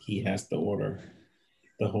has to order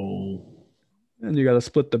the whole. And you got to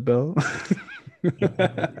split the bill.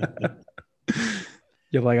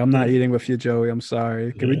 You're like, I'm not eating with you, Joey. I'm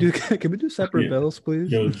sorry. Can we do separate bills,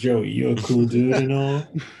 please? Yo, Joey, you a cool dude and all.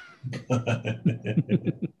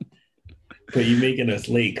 But you're making us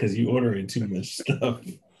late because you ordering too much stuff.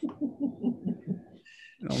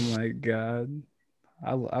 Oh my god.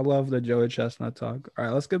 I love the Joey Chestnut talk. All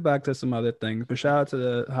right, let's get back to some other things. But shout out to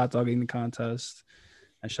the hot dog eating contest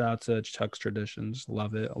and shout out to Chuck's Traditions.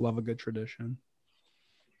 Love it. I love a good tradition.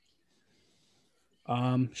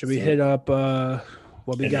 Should we hit up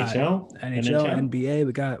what we got? NHL, NBA.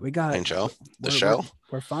 We got NHL. The Shell.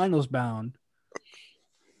 We're finals bound.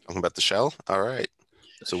 Talking about the Shell. All right.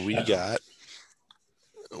 So we got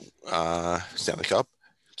Stanley Cup.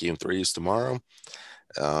 Game 3 is tomorrow.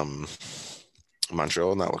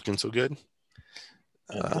 Montreal not looking so good.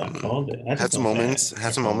 Had some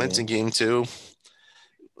moments in game 2.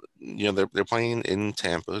 You know, they're playing in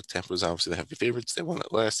Tampa. Tampa is obviously the heavy favorites. They won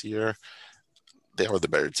it last year. They are the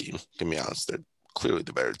better team, to be honest. They're clearly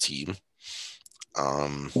the better team.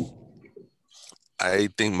 I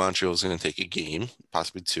think Montreal is going to take a game,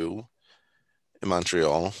 possibly 2, in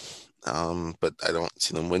Montreal. But I don't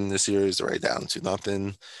see them win this series. They're right down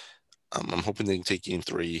 2-0. I'm hoping they can take game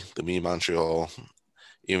 3. They'll be in Montreal,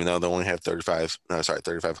 even though they only have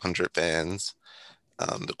 3,500 fans.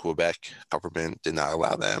 The Quebec government did not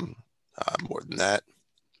allow them more than that.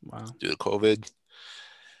 Wow. Due to COVID.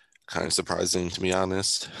 Kind of surprising, to be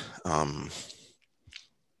honest. I'm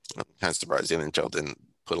kind of surprised the NHL didn't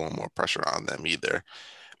put a little more pressure on them either.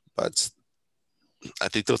 But I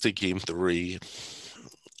think they'll take game 3.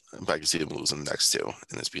 But I can see them losing the next 2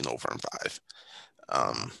 and it's being over in 5.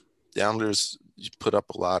 The Islanders put up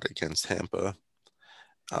a lot against Tampa,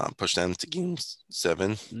 pushed them to game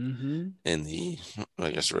 7 in the,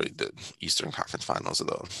 I guess, really the Eastern Conference Finals,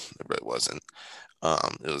 although it really wasn't.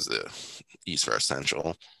 It was the East versus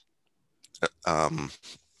Central. And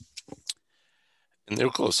they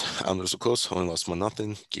were close. Islanders were close, only lost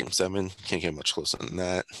 1-0. Game 7, can't get much closer than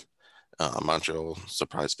that. Montreal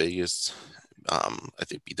surprised Vegas. I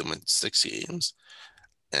think beat them in 6 games.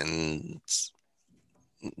 And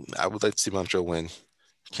I would like to see Montreal win.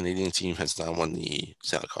 Canadian team has not won the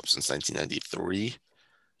Stanley Cup since 1993.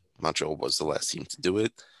 Montreal was the last team to do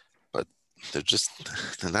it, but they're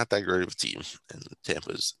not that great of a team, and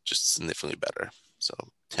Tampa's just significantly better. So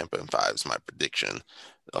Tampa in 5 is my prediction.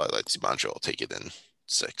 I'd like to see Montreal take it in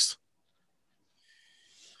 6.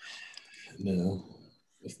 No,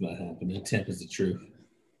 it's not happening. Tampa's the truth.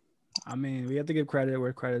 I mean, we have to give credit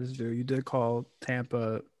where credit is due. You did call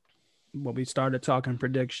Tampa. Well, we started talking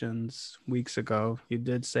predictions weeks ago. You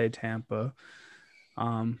did say Tampa.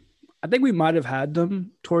 I think we might have had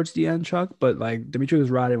them towards the end, Chuck, but like Dimitri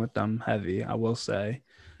was riding with them heavy, I will say.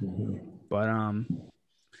 But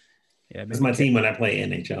yeah, it's my team when I play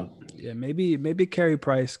NHL. Yeah, maybe Carey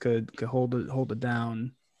Price could hold it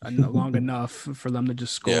down long enough for them to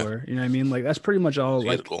just score. Yeah. You know what I mean? Like that's pretty much all.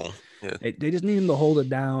 Like yeah. They just need him to hold it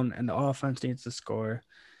down, and the offense needs to score.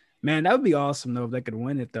 Man, that would be awesome though if they could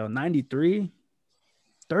win it though. 93,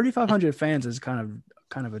 3,500 fans is kind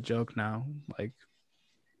of a joke now. Like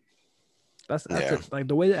that's like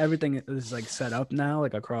the way that everything is like set up now,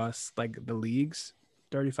 like across like the leagues,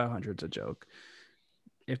 3,500 is a joke.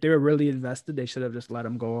 If they were really invested, they should have just let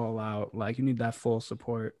them go all out. Like you need that full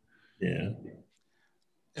support. Yeah,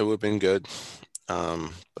 it would have been good.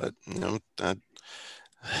 But you know that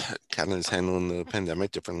Canada is handling the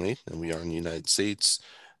pandemic differently than we are in the United States.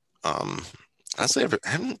 Honestly, I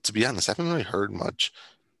haven't really heard much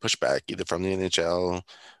pushback either from the NHL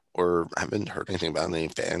or I haven't heard anything about any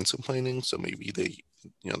fans complaining. So maybe the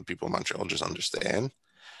people in Montreal just understand.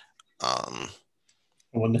 I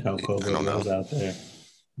wonder how COVID was out there.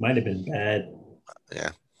 Might have been bad.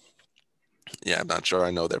 Yeah, I'm not sure.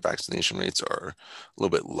 I know their vaccination rates are a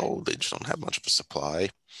little bit low. They just don't have much of a supply.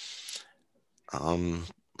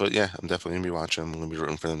 But yeah, I'm definitely gonna be watching. I'm gonna be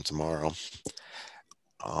rooting for them tomorrow.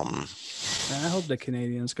 And I hope the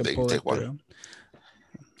Canadians can pull it through.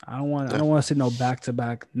 I don't want to see no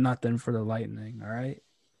back-to-back nothing for the Lightning. All right.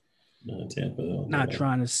 No, Tampa. Not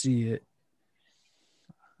trying to see it.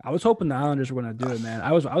 I was hoping the Islanders were going to do it, man.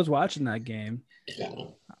 I was watching that game. Yeah.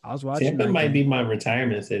 I was watching. Tampa might be my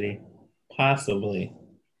retirement city, possibly.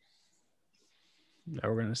 Yeah,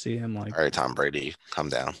 we're going to see him like. All right, Tom Brady, come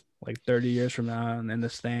down. Like 30 years from now, and in the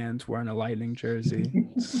stands wearing a Lightning jersey.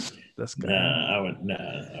 That's good. I wouldn't.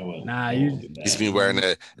 Nah, he's been wearing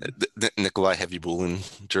the Nikolai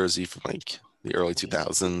Heavy-Bulin jersey from like the early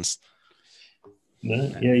 2000s.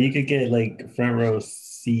 No, yeah, you could get like front row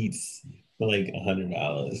seats for like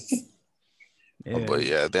 $100. Yeah. But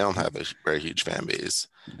yeah, they don't have a very huge fan base.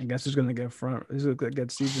 I guess he's gonna get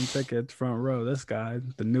season tickets front row. This guy,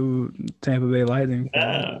 the new Tampa Bay Lightning.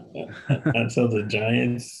 Until the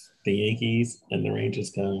Giants, the Yankees, and the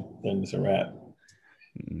Rangers come, then it's a wrap.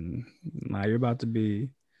 Nah, you're about to be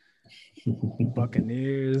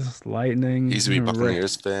Buccaneers, Lightning, He used to be a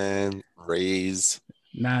Buccaneers fan, Rays.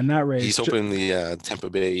 Nah, not Rays. He's hoping the Tampa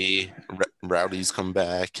Bay Rowdies come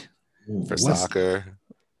back for What's soccer.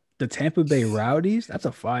 the Tampa Bay Rowdies? That's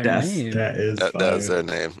a fire name. That is That fire. was their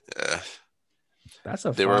name. Yeah. That's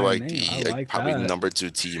a They fire were like name. I the like probably that. number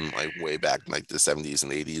 2 team like way back in like the 70s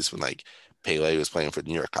and 80s when like Pele was playing for the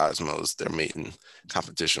New York Cosmos. Their main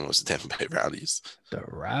competition was the Tampa Bay Rowdies. The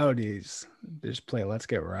Rowdies. Just play Let's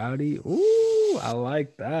Get Rowdy. Ooh, I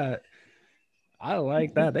like that. I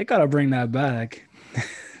like that. They gotta bring that back.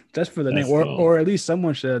 Just for the That's name. cool. Or at least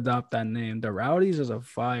someone should adopt that name. The Rowdies is a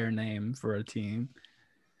fire name for a team.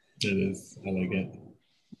 It is. I like it.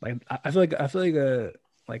 Like I feel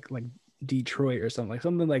like Detroit or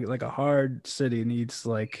something like a hard city needs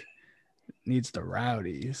the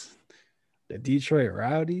Rowdies. The Detroit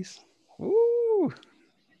Rowdies. Ooh,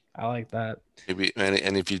 I like that. Maybe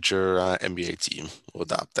any future NBA team will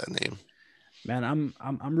adopt that name. Man,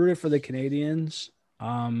 I'm rooting for the Canadians.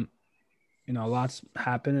 Lots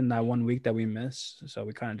happened in that 1 week that we missed, so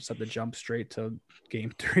we kind of just have to jump straight to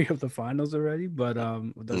game 3 of the finals already. But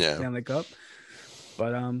with the Stanley Cup.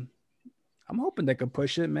 But I'm hoping they could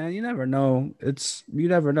push it, man. You never know. You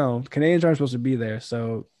never know. Canadians aren't supposed to be there,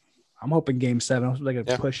 so I'm hoping Game 7. I'm hoping they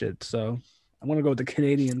can push it. So I'm gonna go with the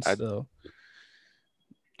Canadians still.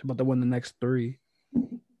 About to win the next 3,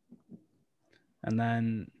 and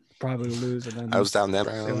then probably lose. And then I was down that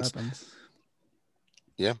see what round. happens.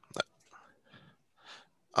 Yeah.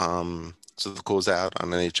 So to close out on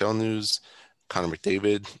NHL news, Connor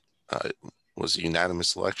McDavid was a unanimous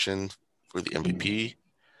selection for the MVP.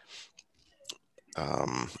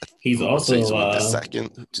 He's also the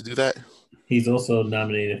second to do that. He's also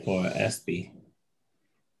nominated for ESPY.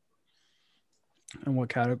 In what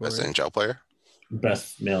category? Best NHL player.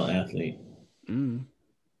 Best male athlete. Mm.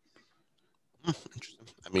 Interesting.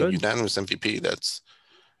 I mean, unanimous MVP. That's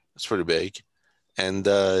pretty big. And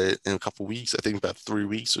in a couple weeks, I think about 3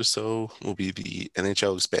 weeks or so, will be the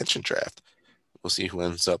NHL expansion draft. We'll see who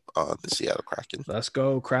ends up on the Seattle Kraken. Let's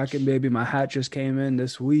go, Kraken, baby. My hat just came in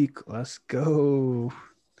this week. Let's go.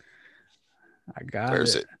 I got Where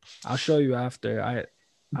is it. I'll show you after. I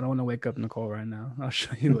don't want to wake up Nicole right now. I'll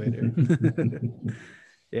show you later.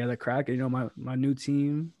 Yeah, the Kraken, my new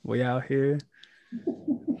team. We out here.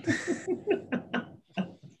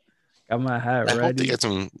 Got my hat ready. I hope they get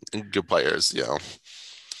some good players,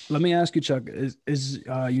 Let me ask you, Chuck, is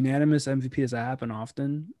unanimous MVP, does that happen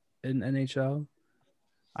often in NHL?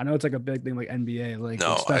 I know it's like a big thing like NBA. Like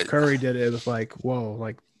no, when Steph Curry did it, it was like, whoa,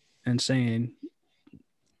 like insane.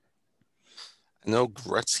 I know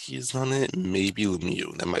Gretzky's on it, maybe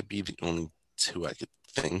Lemieux. That might be the only 2 I could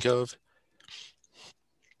think of.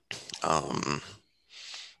 It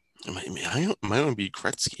might only be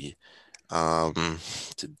Gretzky.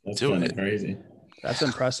 That's kind of crazy. That's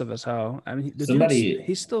impressive as hell. I mean,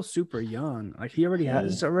 he's still super young. Like he already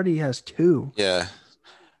has 2. Yeah.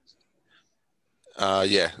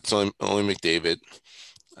 It's only McDavid.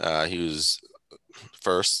 He was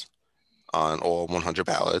first on all 100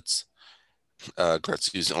 ballots.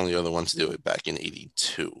 Gretzky's the only other one to do it back in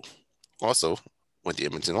 '82. Also, with the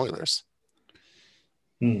Edmonton Oilers.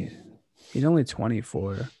 He's only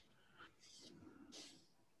 24.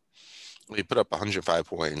 He put up 105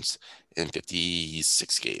 points in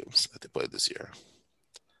 56 games that they played this year.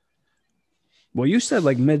 Well, you said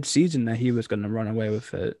like mid-season that he was going to run away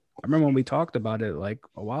with it. I remember when we talked about it like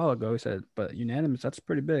a while ago. He said, but unanimous, that's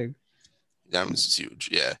pretty big. Unanimous is huge.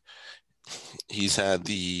 Yeah. He had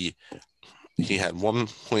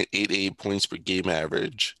 1.88 points per game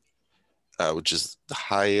average, which is the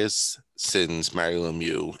highest since Mario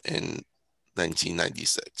Lemieux in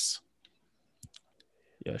 1996.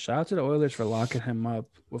 Yeah, shout out to the Oilers for locking him up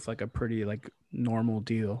with like a pretty like normal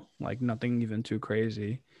deal, like nothing even too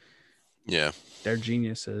crazy. Yeah, they're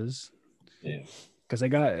geniuses. Yeah, because they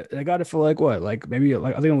got it for like what, like maybe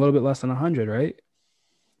like I think a little bit less than 100, right?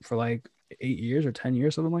 For like 8 years or 10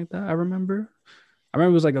 years, something like that. I remember it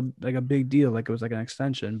was like a big deal, like it was like an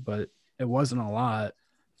extension, but it wasn't a lot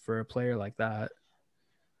for a player like that.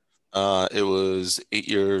 It was 8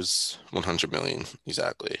 years, 100 million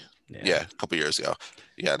exactly. Yeah, a couple years ago,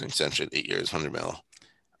 he got an extension, 8 years, 100 mil.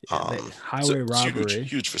 Highway robbery,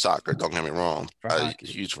 huge for soccer. Don't get me wrong.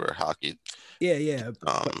 Huge for hockey. Yeah.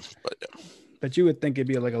 But you would think it'd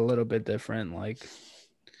be like a little bit different. Like,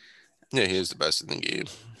 yeah, he is the best in the game.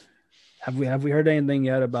 Have we heard anything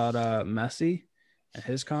yet about Messi and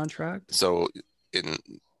his contract? So in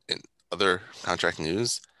other contract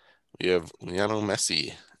news, we have Lionel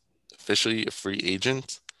Messi officially a free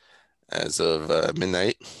agent as of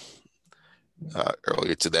midnight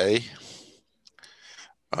earlier today.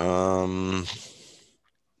 Um,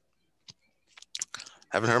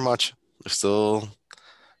 haven't heard much. They're still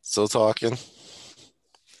talking.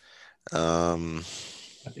 Um,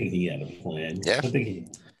 I think he had a plan. yeah. I think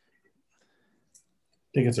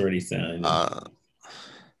it's already signed. Uh,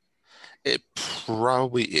 it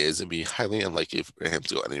probably is. It'd be highly unlikely for him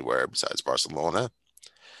to go anywhere besides Barcelona.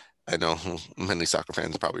 I know many soccer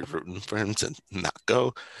fans are probably rooting for him to not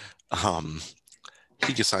go. Um,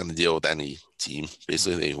 he can sign the deal with any team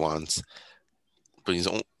basically that he wants, but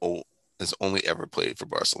has only ever played for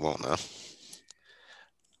Barcelona.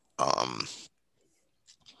 Um,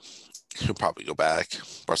 he'll probably go back.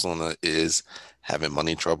 Barcelona is having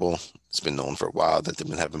money trouble. It's been known for a while that they've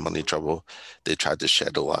been having money trouble. They tried to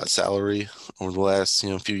shed a lot of salary over the last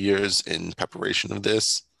few years in preparation of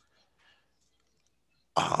this.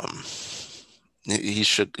 Um,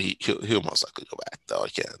 he'll most likely go back though. I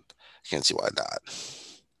can't see why not.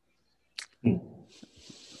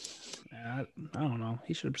 I don't know.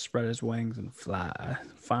 He should have spread his wings and fly,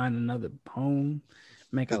 find another home,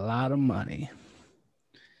 make a lot of money.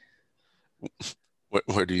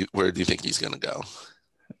 Where do you think he's gonna go?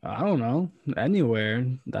 I don't know. Anywhere.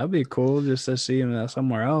 That'd be cool just to see him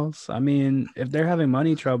somewhere else. I mean, if they're having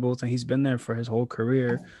money troubles and he's been there for his whole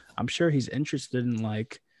career, I'm sure he's interested in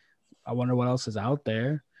I wonder what else is out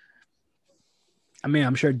there. I mean,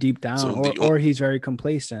 I'm sure deep down, So or he's very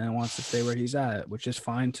complacent and wants to stay where he's at, which is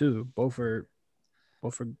fine too. Both are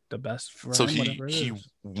the best for so him, whatever it he is.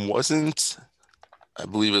 wasn't. I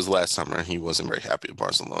believe it was last summer. He wasn't very happy with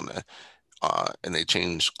Barcelona, and they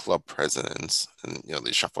changed club presidents, and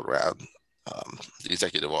they shuffled around the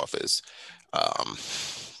executive office. Um,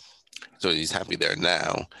 so he's happy there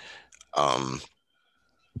now.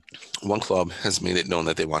 One club has made it known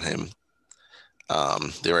that they want him.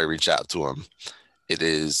 They already reached out to him. It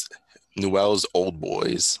is Newell's Old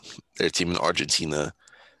Boys, their team in Argentina.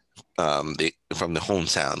 They from the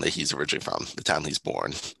hometown that he's originally from, the town he's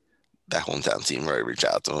born. That hometown team already reached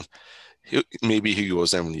out to him. Maybe he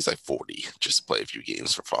goes there when he's like 40, just to play a few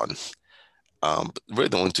games for fun. But really,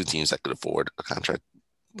 the only two teams that could afford a contract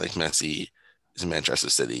like Messi is Manchester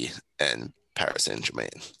City and Paris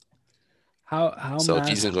Saint-Germain. So if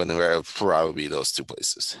he's going anywhere, it would probably be those two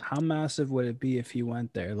places. How massive would it be if he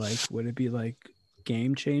went there? Would it be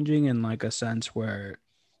game changing in a sense where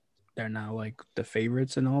they're now the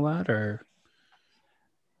favorites and all that, or?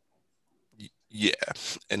 Yeah,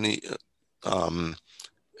 and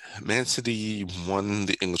Man City won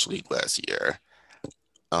the English League last year.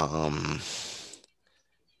 And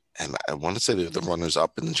I want to say they're the runners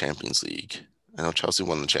up in the Champions League. I know Chelsea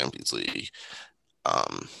won the Champions League.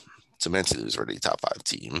 So Man City was already a top 5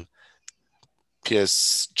 team.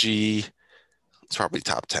 PSG is probably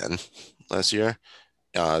top 10 last year.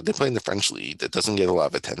 They play in the French league that doesn't get a lot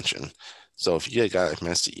of attention. So if you get a guy like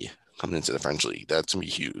Messi coming into the French league, that's going to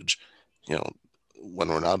be huge. When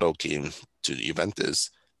Ronaldo came to Juventus,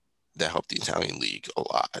 that helped the Italian league a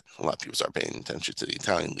lot. A lot of people start paying attention to the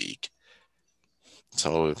Italian league.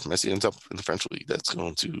 So if Messi ends up in the French league, that's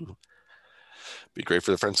going to be great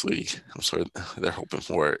for the French league. I'm sure they're hoping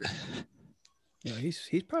for it. Yeah, he's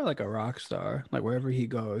probably a rock star. Wherever he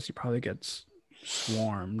goes, he probably gets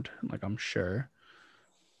swarmed. I'm sure.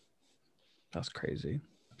 That's crazy.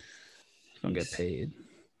 He's gonna get paid.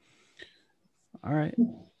 All right.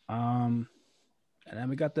 And then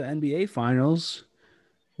we got the NBA Finals,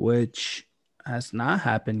 which has not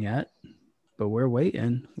happened yet, but we're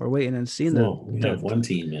waiting. We're waiting and seeing we have one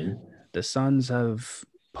team in. The Suns have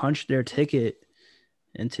punched their ticket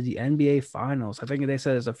into the NBA Finals. I think they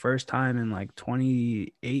said it's the first time in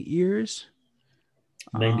 28 years.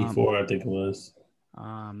 94, I think it was.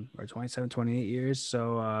 Or 27, 28 years.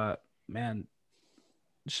 So, man,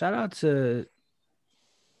 shout out to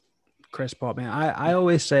Chris Paul, man. I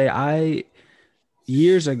always say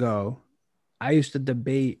years ago, I used to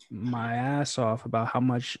debate my ass off about how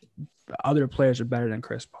much other players are better than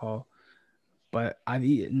Chris Paul. But I've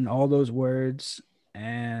eaten all those words,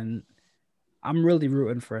 and I'm really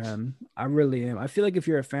rooting for him. I really am. I feel like if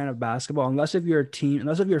you're a fan of basketball, unless if your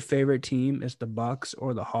favorite team is the Bucks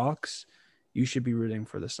or the Hawks, you should be rooting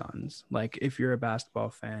for the Suns. If you're a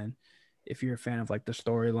basketball fan, if you're a fan of the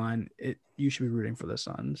storyline, you should be rooting for the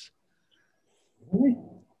Suns. Really?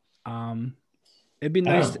 It'd be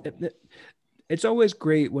nice. It's always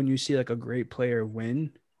great when you see a great player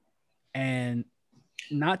win, and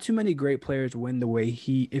not too many great players win the way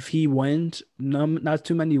if he wins, not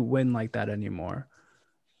too many win like that anymore.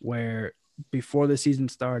 Where before the season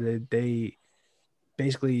started, they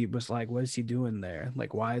basically was what is he doing there?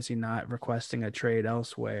 Why is he not requesting a trade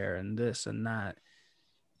elsewhere and this and that?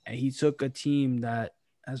 And he took a team that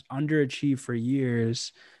has underachieved for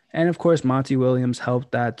years. And of course, Monty Williams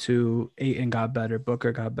helped that too. Ayton got better,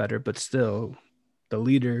 Booker got better, but still the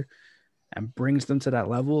leader and brings them to that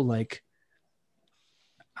level. Like,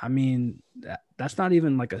 I mean, that's not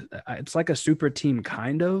even like it's like a super team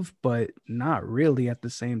kind of, but not really at the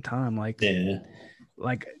same time. Like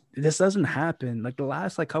this doesn't happen. Like the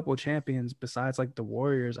last like couple of champions besides like the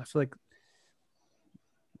Warriors, I feel like,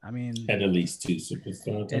 I mean, had at least two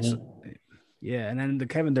superstars. it's yeah, and then the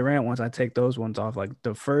Kevin Durant ones, I take those ones off. Like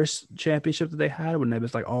the first championship that they had when it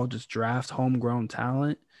was like all just draft homegrown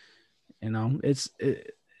talent, you know, it's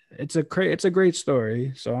a great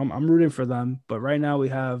story. So I'm rooting for them. But right now we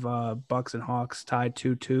have Bucks and Hawks tied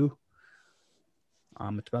 2-2.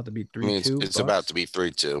 It's about to be 3-2. I mean, it's about to be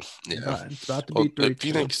 3-2. Yeah, it's about to be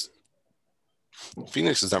 3-2.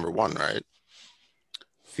 Phoenix is number 1, right?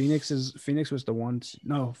 Phoenix was the 1.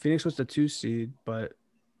 No, Phoenix was the 2 seed, but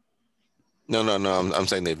no. I'm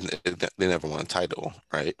saying they never won a title,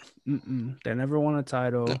 right? They never won a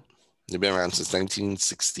title. No. They've been around since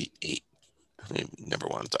 1968. They never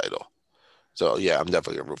won a title. So yeah, I'm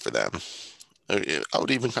definitely gonna root for them. I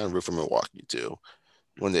would even kind of root for Milwaukee too.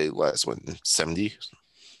 When they last won 70,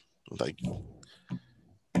 like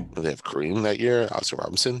they have Kareem that year, Oscar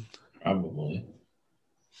Robinson. Probably.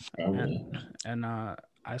 And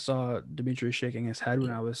I saw Dimitri shaking his head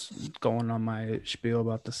when I was going on my spiel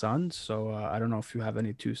about the Suns. So I don't know if you have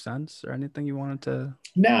any 2 cents or anything you wanted to.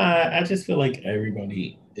 Nah, I just feel like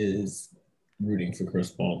everybody is rooting for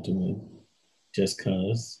Chris Paul to win, just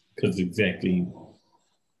because exactly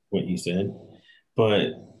what you said.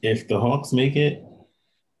 But if the Hawks make it,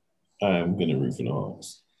 I'm gonna root for the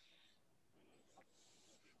Hawks.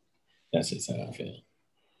 That's just how I feel.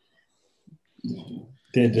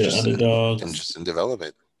 They're the underdogs. Interesting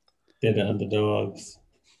development. They're the underdogs.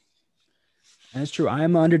 And it's true. I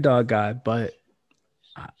am an underdog guy, but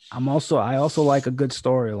I also like a good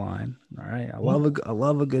storyline. All right, I love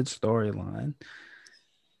a good storyline.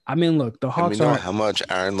 I mean, look, the Hawks. And we know how much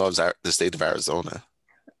Aaron loves the state of Arizona.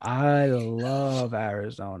 I love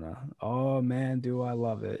Arizona. Oh man, do I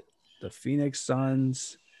love it? The Phoenix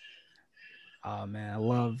Suns. Oh man, I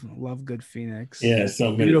love good Phoenix. Yeah,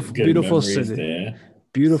 so many beautiful city. There.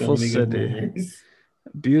 Beautiful city.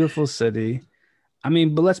 Beautiful city. I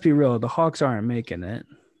mean, but let's be real, the Hawks aren't making it.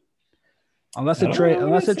 If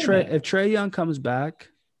Trae Young comes back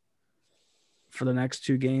for the next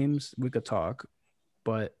 2 games, we could talk.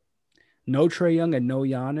 But no Trae Young and no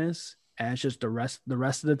Giannis, and it's just the rest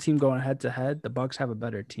of the team going head to head. The Bucks have a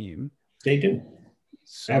better team. They do.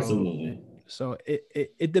 Absolutely. So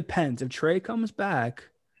it depends. If Trae comes back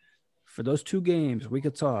for those 2 games, we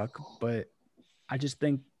could talk. But I just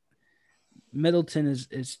think Middleton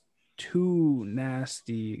is too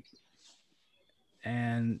nasty,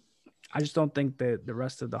 and I just don't think that the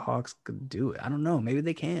rest of the Hawks could do it. I don't know. Maybe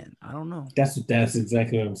they can. I don't know. That's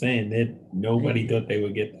exactly what I'm saying. Nobody thought they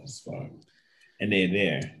would get this far, and they're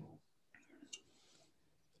there.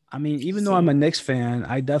 I mean, even though I'm a Knicks fan,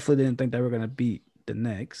 I definitely didn't think they were going to beat the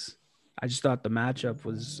Knicks. I just thought the matchup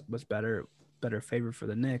was better favor for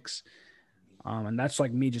the Knicks. And that's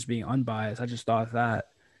like me just being unbiased. I just thought that.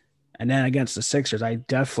 And then against the Sixers, I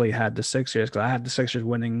definitely had the Sixers because I had the Sixers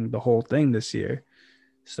winning the whole thing this year.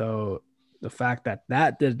 So the fact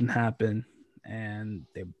that didn't happen and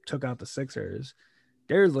they took out the Sixers,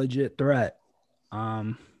 they're a legit threat.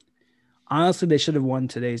 Honestly, they should have won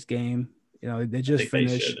today's game. You know, they just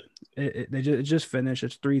finished. It just finished.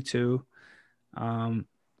 It's 3-2. You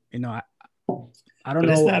know, I don't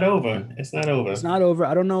know. It's not over. It's not over.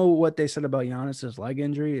 I don't know what they said about Giannis's leg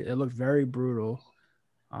injury. It looked very brutal.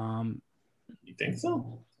 You think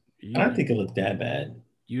so? I don't think it looked that bad.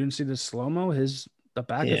 You didn't see the slow-mo? The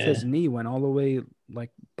back of his knee went all the way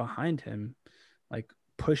like behind him, like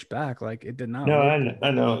pushed back. Like it did not. No,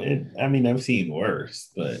 I know. I mean, I've seen worse,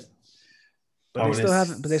 but they still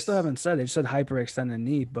haven't said. They said hyperextended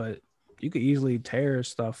knee, but you could easily tear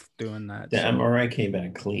stuff doing that. The MRI came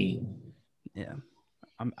back clean. Yeah,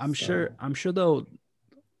 I'm sure though.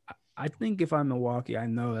 I think if I'm Milwaukee, I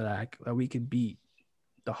know that we could beat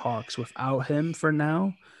the Hawks without him for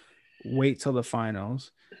now. Wait till the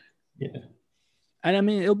finals. Yeah. And I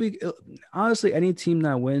mean, honestly, any team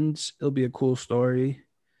that wins, it'll be a cool story.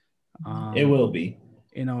 It will be.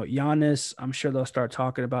 You know, Giannis, I'm sure they'll start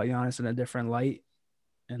talking about Giannis in a different light.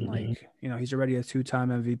 And like, you know, he's already a 2-time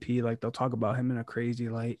MVP. Like they'll talk about him in a crazy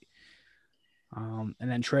light. And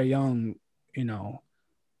then Trae Young, you know,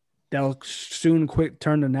 they'll soon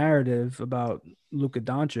turn the narrative about Luka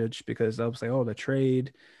Doncic because they'll say, oh, the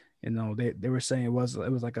trade. You know, they were saying it was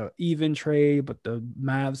like a even trade, but the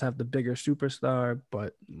Mavs have the bigger superstar.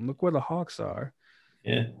 But look where the Hawks are.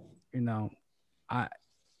 Yeah. You know, I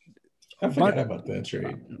I forgot about that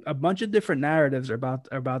trade. A bunch of different narratives are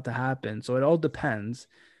about to happen, so it all depends.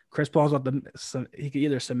 Chris Paul's about to he could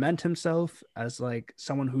either cement himself as like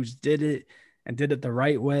someone who's did it and did it the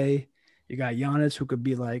right way. You got Giannis, who could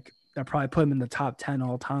be like, they'll probably put him in the top 10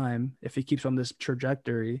 all time if he keeps on this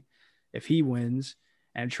trajectory, if he wins.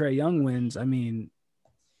 And Trae Young wins, I mean,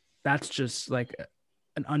 that's just like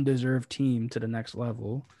an undeserved team to the next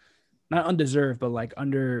level. Not undeserved, but like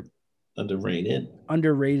underrated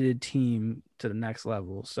team to the next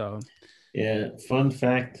level. So yeah, fun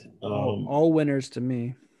fact. All winners to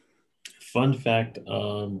me. Fun fact.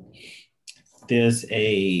 There's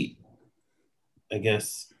I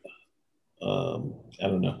guess, I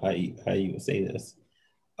don't know how you would say this,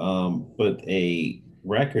 but a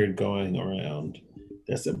record going around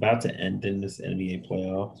that's about to end in this NBA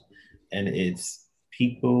playoffs, and it's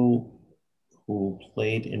people who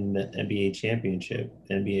played in the NBA championship,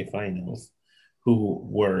 NBA finals, who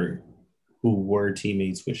were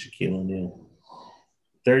teammates with Shaquille O'Neal.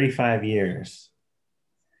 35 years.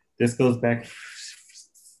 This goes back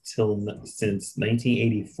since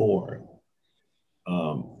 1984.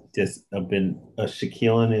 Just been a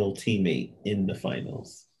Shaquille O'Neal teammate in the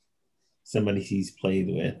finals. Somebody he's played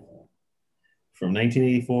with from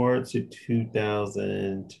 1984 to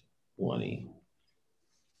 2020.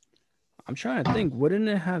 I'm trying to think. Wouldn't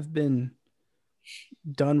it have been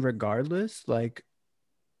done regardless? Like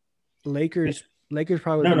Lakers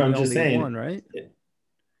probably no, the I'm only just saying, one, right?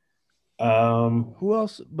 Who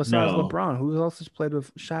else besides no. LeBron? Who else has played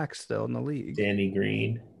with Shaq still in the league? Danny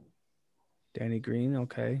Green.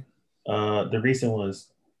 Okay. The recent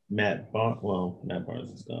ones, Matt Barnes. Well, Matt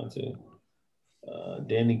Barnes is gone too.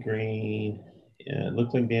 Danny Green. Yeah, it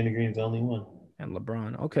looked like Danny Green's the only one. And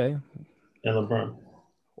LeBron. Okay. And LeBron.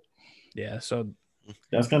 Yeah, so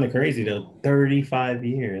that's kind of crazy though. 35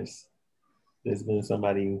 years. There's been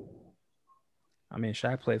somebody. I mean,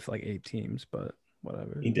 Shaq played for like 8 teams, but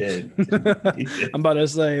whatever. He did. I'm about to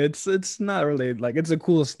say it's not really like it's a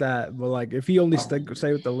cool stat, but like if he only stay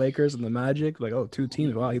with the Lakers and the Magic, like 2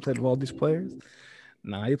 teams, wow, he played with all these players.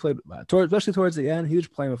 Nah, he played especially towards the end. He was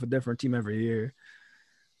playing with a different team every year.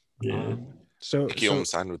 Yeah. So he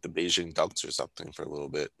almost signed with the Beijing Ducks or something for a little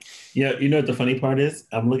bit. Yeah, you know what the funny part is?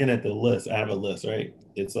 I'm looking at the list. I have a list, right?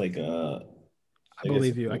 It's like I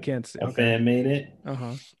believe you. I can't see. A fan made it.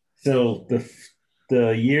 So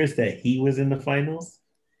the years that he was in the finals,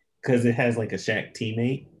 because it has like a Shaq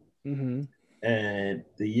teammate, and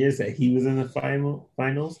the years that he was in the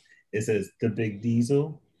finals, it says the Big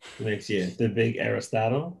Diesel. The next year, the Big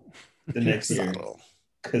Aristotle. The next year,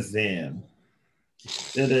 Kazam.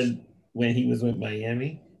 And then when he was with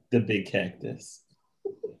Miami, the Big Cactus.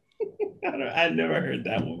 I've never heard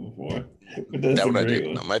that one before. But that's that one I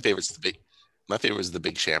did. No, my favorite is the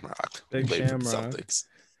Big Shamrock. Big Shamrock.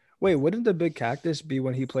 Wait, wouldn't the Big Cactus be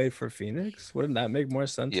when he played for Phoenix? Wouldn't that make more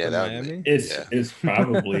sense than Miami? It's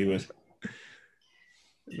probably with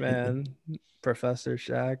man, Professor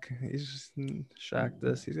Shaq. He's just Shaq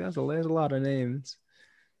this. He has a lot of names.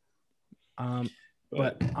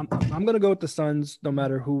 But I'm gonna go with the Suns no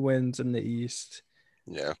matter who wins in the East.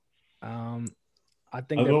 Yeah. I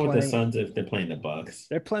think I'll go with the Suns if they're playing the Bucks.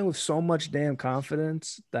 They're playing with so much damn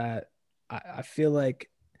confidence that I feel like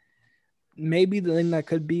maybe the thing that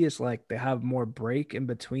could be is like they have more break in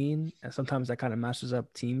between, and sometimes that kind of messes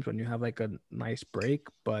up teams when you have like a nice break.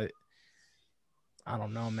 But I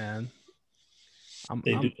don't know, man.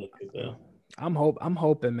 They do look good though. I'm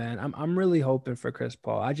hoping, man. I'm really hoping for Chris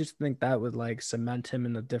Paul. I just think that would like cement him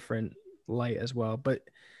in a different light as well. But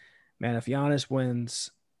man, if Giannis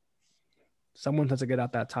wins, someone has to get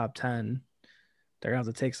out that top 10. They're gonna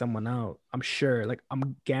have to take someone out. I'm sure. Like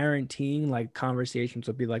I'm guaranteeing like conversations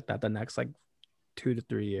will be like that the next like 2 to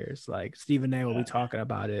 3 years. Like Stephen A will be talking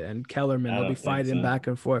about it and Kellerman will be fighting back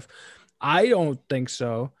and forth. I don't think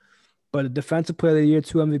so. But a defensive player of the year,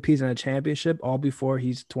 2 MVPs and a championship, all before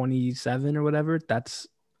he's 27 or whatever. That's,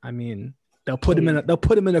 I mean, they'll put him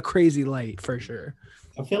in a crazy light for sure.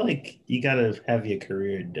 I feel like you gotta have your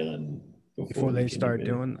career done before they start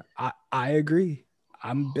doing. I agree.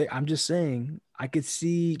 I'm just saying. I could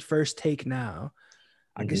see First Take now.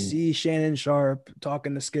 I could see Shannon Sharp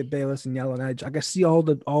talking to Skip Bayless and yelling at. I could see all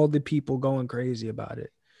the people going crazy about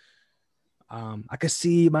it. I could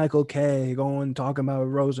see Michael Kay talking about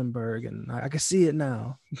Rosenberg, and I could see it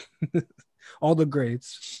now. All the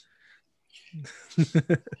greats.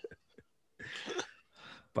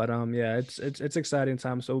 But yeah, it's exciting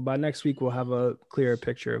time. So by next week we'll have a clearer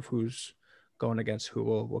picture of who's going against who.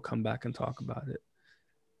 We'll come back and talk about it.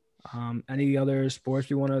 Any other sports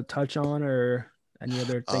you want to touch on, or any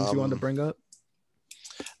other things you want to bring up?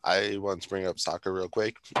 I want to bring up soccer real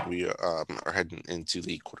quick. We are heading into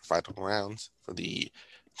the quarterfinal rounds for the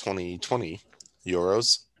 2020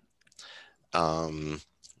 Euros.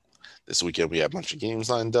 This weekend we have a bunch of games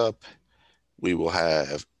lined up. We will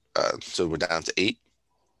have so we're down to 8.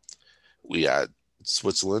 We got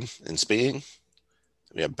Switzerland and Spain.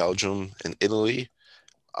 We have Belgium and Italy.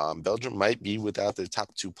 Belgium might be without their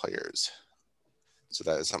top 2 players, so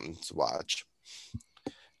that is something to watch.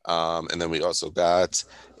 And then we also got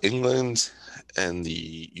England and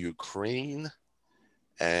the Ukraine.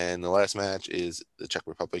 And the last match is the Czech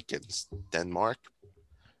Republic against Denmark.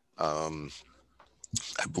 I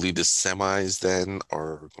believe the semis then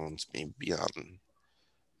are going to be on,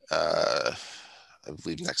 I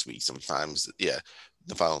believe next week sometimes. Yeah,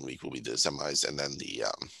 the following week will be the semis and then the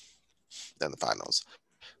finals.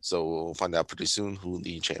 So we'll find out pretty soon who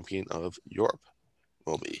the champion of Europe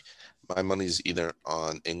will be. My money's either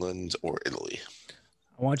on England or Italy.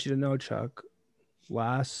 I want you to know, Chuck,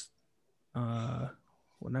 last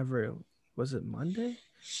whenever was it Monday?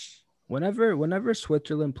 Whenever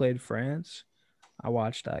Switzerland played France, I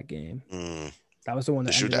watched that game. That was the one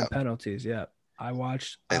that ended in penalties. Yeah. I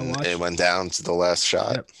watched it went down to the last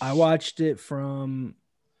shot. Yep, I watched it from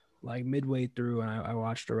like midway through, and I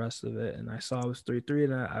watched the rest of it, and I saw it was 3-3,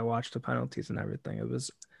 and I watched the penalties and everything. It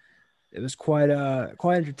was quite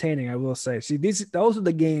entertaining, I will say. See, those are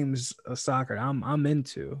the games of soccer I'm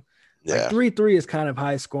into. Yeah. Like 3-3 is kind of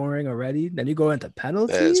high scoring already. Then you go into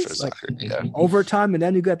penalties, for soccer. Yeah. Overtime, and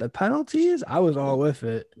then you get the penalties. I was all with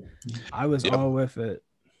it. All with it.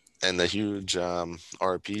 And the huge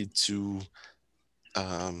RP to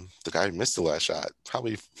the guy who missed the last shot,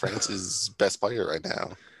 probably France's best player right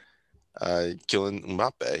now. Kylian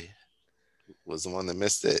Mbappe was the one that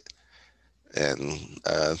missed it, and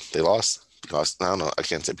they lost because I don't know. I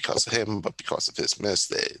can't say because of him, but because of his miss,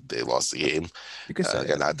 they lost the game. You could say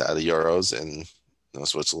got knocked out of the Euros, and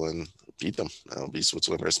Switzerland beat them. It'll be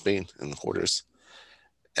Switzerland versus Spain in the quarters.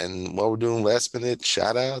 And while we're doing last minute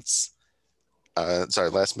shout outs,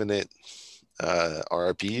 last minute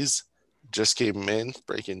RPs just came in.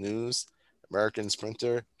 Breaking news: American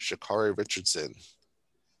sprinter Sha'Carri Richardson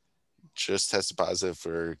just tested positive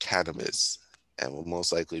for cannabis and will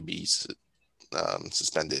most likely be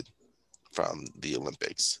suspended from the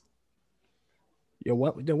Olympics. Yeah,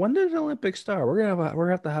 when does the Olympics start? We're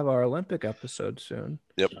gonna have to have our Olympic episode soon.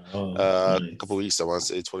 Yep, a couple weeks. I want to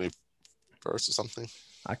say 21st or something.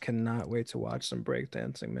 I cannot wait to watch some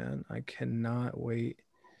breakdancing, man. I cannot wait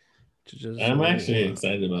to just. I'm actually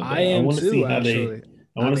excited about that. I am too. Actually,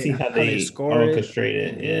 I want to see how they orchestrate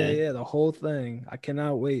it. Yeah, the whole thing. I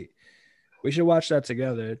cannot wait. We should watch that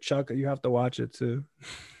together. Chuck, you have to watch it too.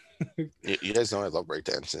 You guys know I love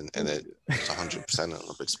breakdancing, and it's 100% an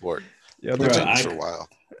Olympic sport. Yeah, bro, for a while.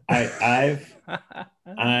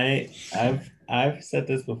 I've said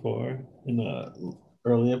this before in the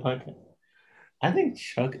earlier podcast. I think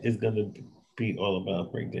Chuck is gonna be all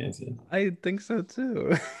about breakdancing. I think so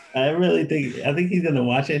too. I think he's gonna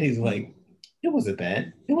watch it. He's like, it wasn't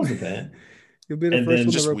bad. You'll be the first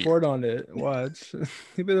one to report on it. Watch.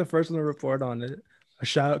 You'll be the first one to report on it. A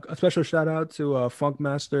special shout out to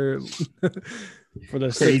Funkmaster for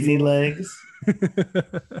the crazy legs.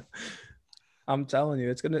 I'm telling you,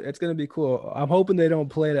 it's gonna be cool. I'm hoping they don't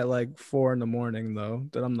play it at like 4 a.m. though.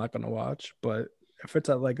 That I'm not gonna watch. But if it's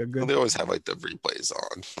at like a good, they always have like the replays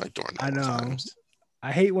on like during. I know. Times.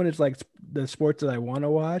 I hate when it's like the sports that I want to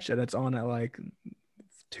watch and it's on at like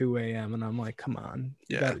 2 a.m. and I'm like, come on,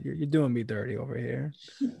 you're doing me dirty over here.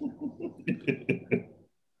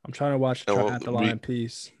 I'm trying to watch Triathlon in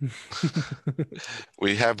peace.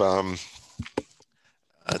 We have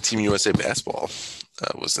Team USA basketball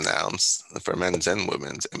was announced for men's and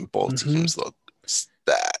women's, and both teams look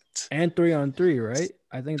stacked. And 3-on-3, right?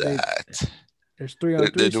 I think there's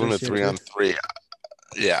 3-on-3. They're doing a 3-on-3.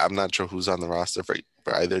 Yeah, I'm not sure who's on the roster for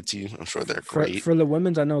either team. I'm sure they're great. For the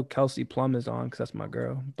women's, I know Kelsey Plum is on because that's my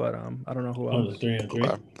girl, but I don't know who else. 3-on-3.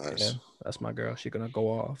 Okay, nice. Yeah, that's my girl. She's gonna go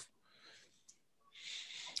off.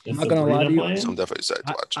 I'm not gonna lie to you. So I'm definitely excited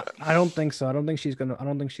to watch that. I don't think so. I don't think she's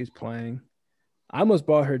playing. I almost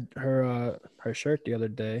bought her shirt the other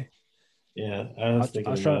day. Yeah, I was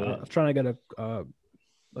trying to get a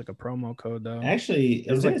like a promo code though. Actually,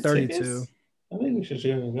 it was like 32. I think we should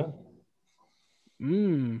go.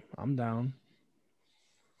 I'm down.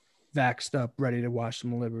 Vaxxed up, ready to watch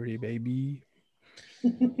some Liberty, baby.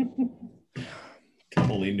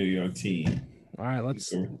 Only New York team. All right,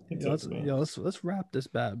 let's wrap this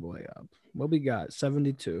bad boy up. What we got?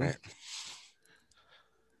 72. Right.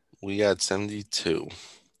 We got 72.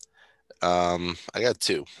 I got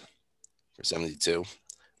 2 for 72.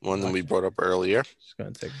 one that we brought up earlier. Just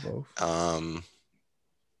gonna take both.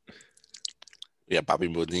 Yeah, Bobby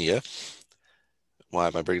Bonilla. Why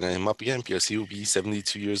am I bringing him up again? Because he will be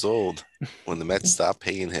 72 years old when the Mets stop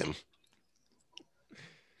paying him.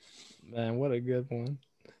 Man, what a good one.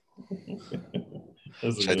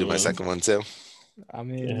 Should I do my second one too? I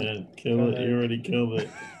mean, go ahead. Kill it. You already killed it.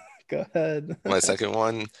 Go ahead. My second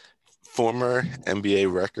one, former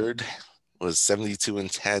NBA record was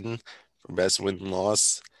 72-10 for best win and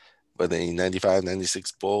loss by the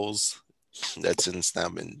 95-96 Bulls. That's since now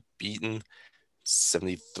been beaten.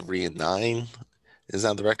 73-9 is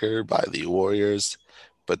now the record by the Warriors,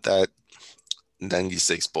 but that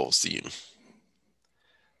 96 Bulls team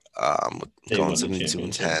going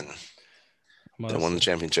 72-10. They won the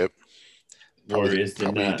championship. Probably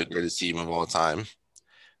the greatest team of all time.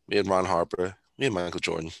 We had Ron Harper, we had Michael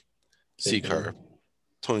Jordan, Steve Kerr,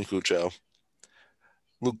 Tony Kukoc,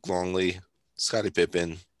 Luke Longley, Scottie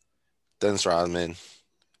Pippen, Dennis Rodman,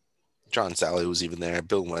 John Sally was even there,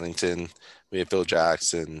 Bill Wennington, we had Phil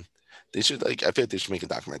Jackson. They should I feel like they should make a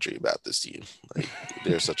documentary about this team. Like,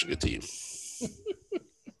 they're such a good team.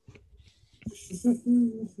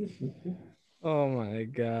 Oh my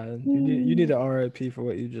God. You need an RIP for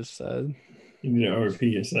what you just said. You need to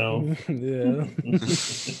RP yourself. Yeah.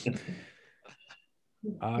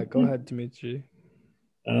 Go ahead, Dimitri.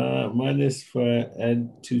 Mine is for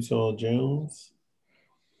Ed Too Tall Jones.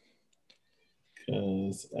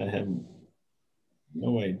 Because I have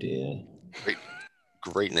no idea.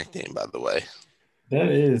 Great nickname, by the way. That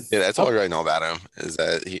is. Yeah, that's all I really know about him. Is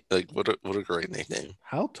that he what a great nickname.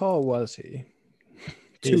 How tall was he?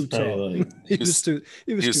 Too tall. He was too tall.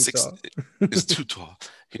 He was too tall.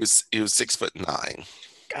 He was 6'9".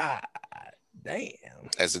 God damn.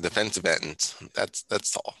 As a defensive end, that's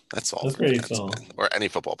tall. That's tall. That's pretty tall. Or any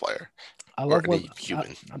football player. I love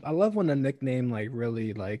when a nickname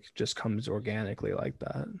really just comes organically like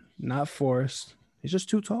that. Not forced. He's just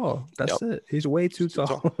too tall. That's it. He's way too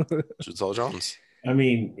tall. Too tall Jones. I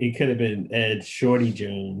mean, it could have been Ed Shorty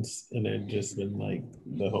Jones, and then just been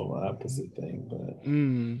the whole opposite thing. But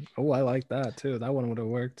I like that too. That one would have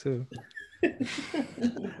worked too.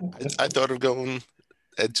 I thought of going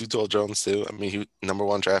Ed Too Tall Jones too. I mean, he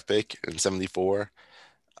 #1 draft pick in '74.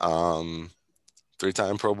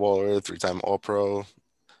 3-time Pro Bowler, 3-time All-Pro,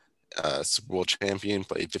 Super Bowl champion.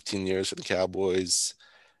 Played 15 years for the Cowboys.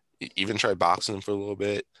 Even tried boxing for a little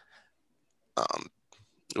bit.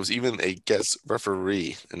 It was even a guest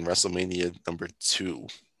referee in WrestleMania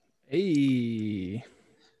 #2. Hey,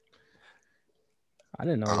 I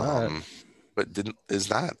didn't know that. But is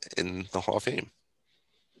not in the Hall of Fame.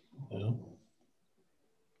 No.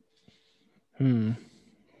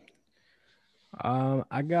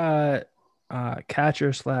 I got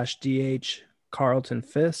catcher / DH Carlton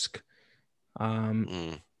Fisk.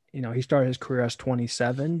 He started his career as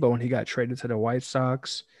 27, but when he got traded to the White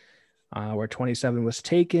Sox, where 27 was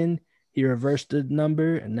taken, he reversed the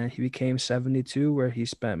number, and then he became 72, where he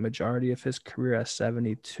spent majority of his career as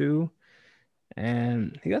 72.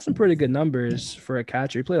 And he got some pretty good numbers for a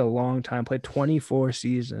catcher. He played a long time, played 24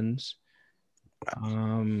 seasons.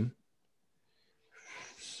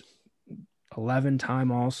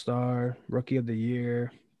 11-time All-Star, Rookie of the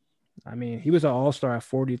Year. I mean, he was an All-Star at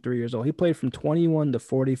 43 years old. He played from 21 to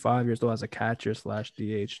 45 years old as a catcher /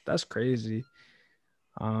 DH. That's crazy.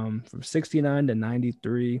 From 69 to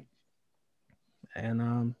 93.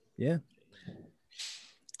 And yeah.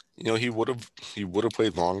 He would have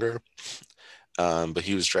played longer. But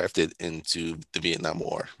he was drafted into the Vietnam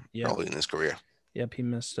War early in his career. Yep, he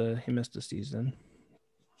missed a season.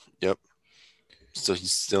 Yep. So he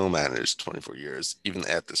still managed 24 years, even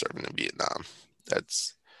after serving in Vietnam.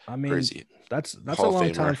 That's crazy. That's a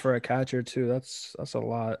long time for a catcher too. That's a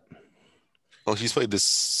lot. Well, he's played the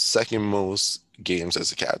second most games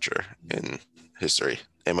as a catcher in history.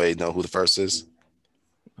 Anybody know who the first is?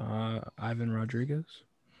 Ivan Rodriguez.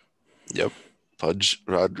 Yep, Pudge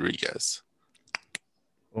Rodriguez.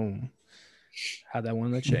 Boom. Had that one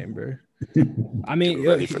in the chamber. I mean,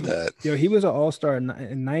 ready for that. He was an all-star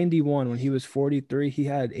in 91 when he was 43. He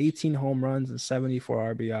had 18 home runs and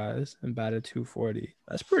 74 RBIs and batted .240.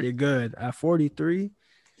 That's pretty good. At 43,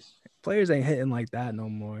 players ain't hitting like that no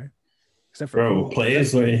more. Except for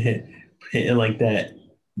players were hitting like that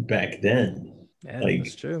back then. Yeah,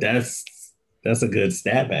 that's true. That's a good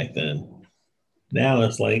stat back then. Now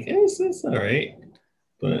it's it's all right.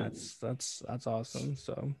 But that's awesome.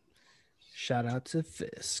 So shout out to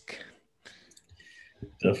Fisk.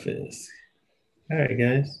 The Fisk. All right,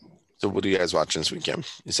 guys. So what are you guys watching this weekend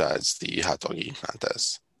besides the hot dog eating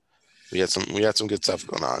contest? We had some good stuff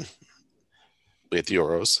going on. We had the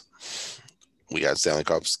Euros. we got Stanley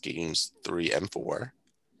Cups games 3 and 4.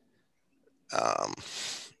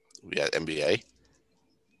 We got NBA.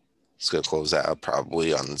 It's gonna close out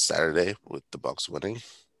probably on Saturday with the Bucks winning.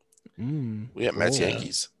 We got Mets cool.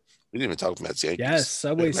 Yankees. We didn't even talk Mets Yankees. Yes,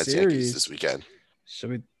 Subway Mets Series Yankees this weekend. Should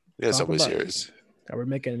we Yeah, talk Subway about? Series. Are we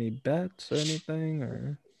making any bets or anything,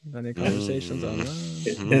 or any conversations on that?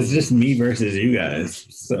 It's just me versus you guys.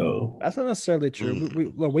 So That's not necessarily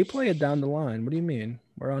true. We play it down the line. What do you mean?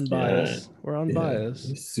 We're unbiased. We're unbiased.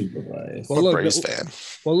 Yeah, super biased. I'm a Braves fan.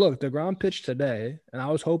 Well, look, DeGrom pitched today, and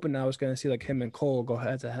I was hoping I was going to see like him and Cole go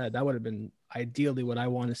head to head. That would have been ideally what I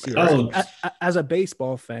want to see. Oh. As a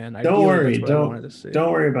baseball fan, don't worry. Don't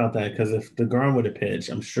worry about that, because if DeGrom would have pitched,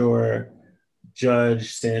 I'm sure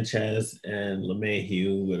Judge, Sanchez, and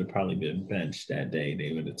LeMahieu would have probably been benched that day.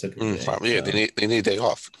 They would have took a day. Yeah, so. they need a day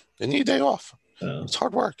off. They need a day off. It's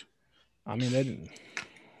hard work. I mean, they didn't.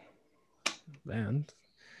 Man,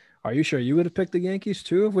 are you sure you would have picked the Yankees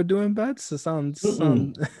too if we're doing bets? It sounds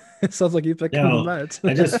like you picked the Mets.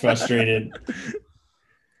 I just frustrated.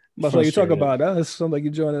 But like you talk about us, sounds like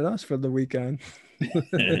you joining us for the weekend.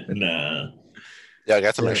 Nah. Yeah, I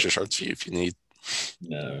got some extra shirts for you if you need.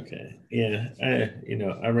 No, okay. Yeah,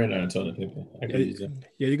 I ran out of toilet paper. I could use them.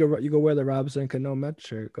 Yeah, you go wear the Robinson Cano Mets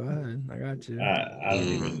shirt. Go ahead. I got you. I don't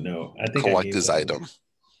even know. I think collect this item.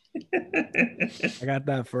 I got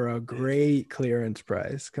that for a great clearance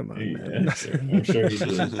price. Come on, man. I'm sure he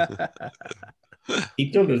did.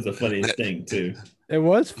 He thought it was the funniest thing too. It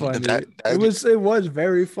was funny. It was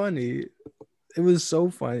very funny. It was so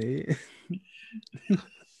funny.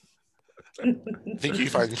 I think you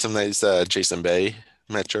find some nice Jason Bay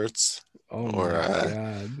Met shirts. Oh my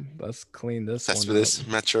god, let's clean this. Cespedes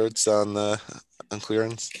Met shirts on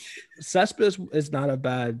clearance. Cespedes is not a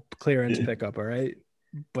bad clearance pickup, all right.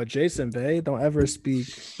 But Jason Bay, don't ever speak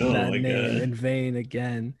that name in vain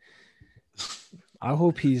again. I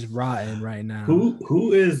hope he's rotten right now.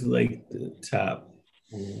 Who is like the top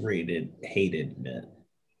rated hated Met?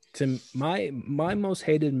 To my most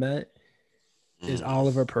hated Met is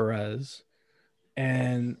Oliver Perez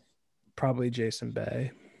and probably Jason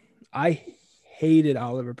Bay. I hated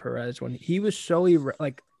Oliver Perez when he was so he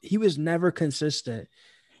was never consistent.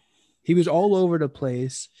 He was all over the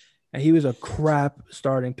place. And he was a crap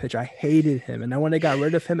starting pitcher. I hated him. And then when they got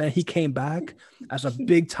rid of him and he came back as a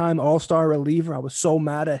big-time all-star reliever, I was so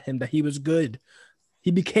mad at him that he was good.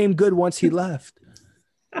 He became good once he left.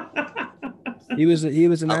 He was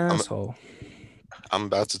an asshole. I'm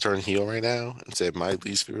about to turn heel right now and say my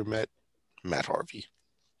least favorite Matt Harvey.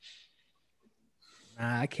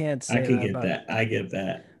 Nah, I can't say I get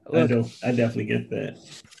that. Look, I definitely get that.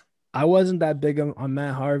 I wasn't that big on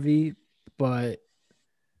Matt Harvey, but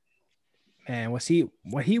man, what he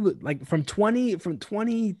was like from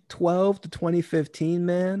 2012 to 2015,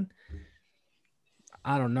 man.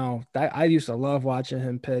 I don't know. I used to love watching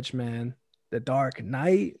him pitch, man. The Dark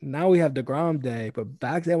Knight. Now we have DeGrom Day, but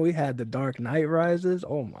back then we had the Dark Knight Rises.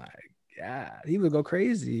 Oh my god, he would go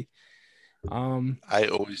crazy. I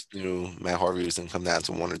always knew Matt Harvey was gonna come down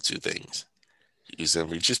to one or two things. He was gonna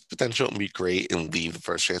reach his potential and be great and leave the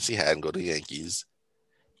first chance he had and go to the Yankees,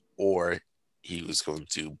 or he was going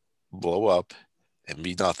to blow up and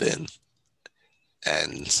be nothing,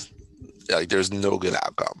 and like there's no good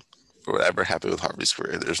outcome for whatever happened with Harvey's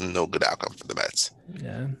career. There's no good outcome for the Mets.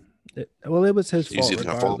 Yeah, it was his fault. He's either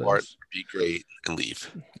gonna fall apart, be great, and leave.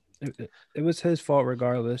 It was his fault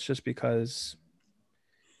regardless, just because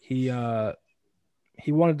he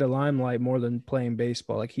wanted the limelight more than playing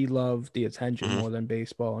baseball. Like he loved the attention more than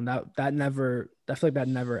baseball, and that never. I feel like that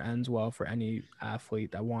never ends well for any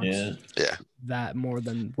athlete that wants that more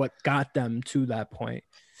than what got them to that point.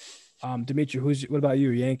 Dimitri, what about you?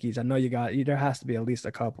 Yankees? I know there has to be at least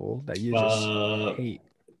a couple that you just hate.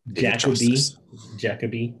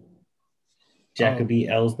 Jacoby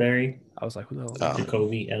Ellsbury. I was like, who the hell?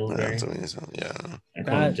 Jacoby Ellsbury. Yeah. I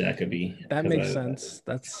call him Jacoby. That makes sense.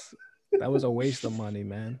 That was a waste of money,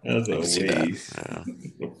 man. That was a waste. Yeah.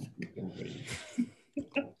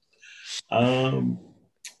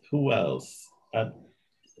 Who else?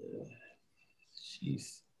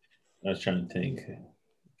 Jeez, I was trying to think,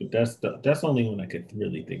 but that's the only one I could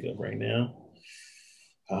really think of right now.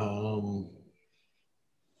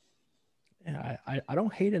 Yeah, I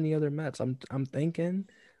don't hate any other Mets. I'm thinking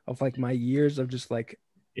of like my years of just like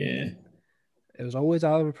it was always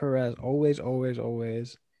Oliver Perez, always,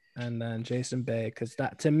 and then Jason Bay, because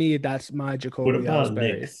that to me that's my Jacoby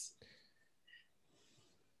Ellsbury.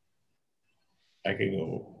 I could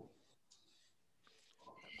go.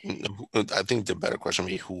 I think the better question would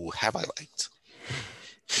be, who have I liked?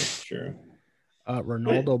 That's true.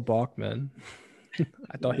 Ronaldo Bachman.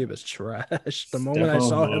 I thought he was trash. The moment I Stephon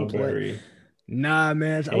saw him play, Marbury. nah,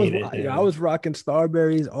 man. Hated him. I was rocking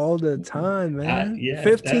Starberries all the time, man. Yeah,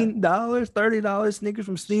 $15, $30 sneakers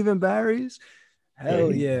from Stephen Barry's. Hell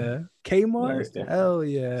he- yeah. no, Kmart. Hell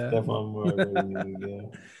yeah. Stephon Marbury need to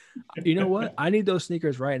go. You know what? I need those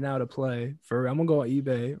sneakers right now to play. I'm gonna go on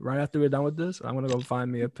eBay right after we're done with this. I'm gonna go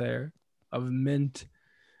find me a pair of mint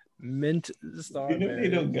You know they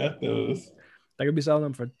don't Starberries. got those. They could be selling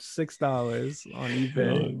them for $6 on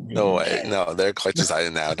eBay. No way. No, they're collector's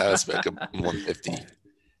item now. That was like a 150.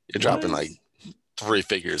 You're dropping like 3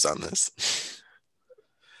 figures on this.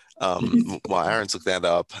 While Aaron's looked that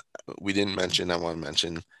up, we didn't mention, I want to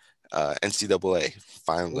mention NCAA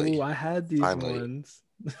finally. Oh, I had these ones.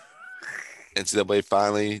 NCAA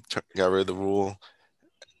finally got rid of the rule.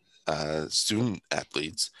 Student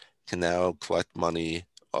athletes can now collect money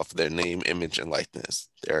off their name, image, and likeness.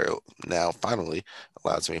 They're now finally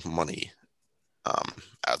allowed to make money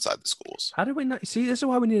outside the schools. How did we not see? This is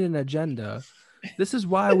why we need an agenda. This is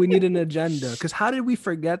why we need an agenda. Because how did we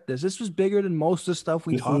forget this? This was bigger than most of the stuff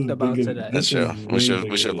we talked about today. That's true. We should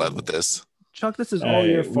have led with this. Chuck, this is all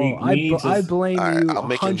your fault. I blame you. I'll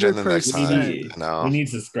make an agenda next time. We need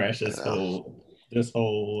to scratch this whole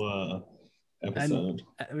episode.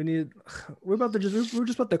 And we're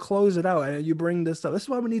just about to close it out, and you bring this up. This is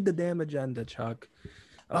why we need the damn agenda, Chuck.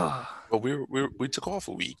 Well, we took off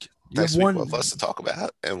a week. Next week we'll have less to talk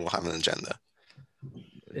about, and we'll have an agenda.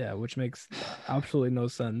 Yeah, which makes absolutely no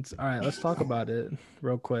sense. All right, let's talk about it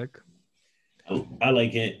real quick. I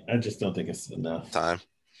like it. I just don't think it's enough time.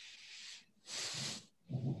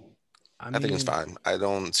 I think it's fine. I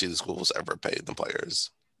don't see the schools ever pay the players.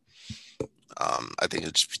 I think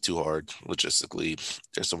it'd just be too hard logistically.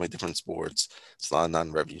 There's so many different sports. It's a lot of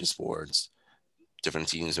non-revenue sports. Different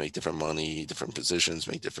teams make different money. Different positions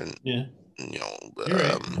make different,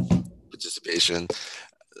 participation.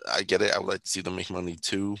 I get it. I would like to see them make money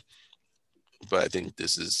too, but I think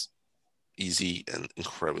this is easy and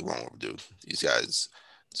incredibly long overdue. These guys,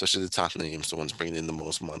 especially the top names, the ones bringing in the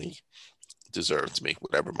most money, deserve to make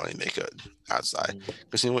whatever money they could outside.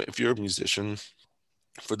 Because you know what, if you're a musician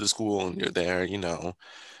for the school and you're there, on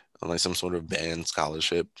like some sort of band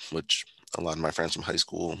scholarship, which a lot of my friends from high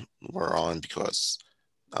school were on because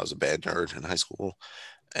I was a band nerd in high school,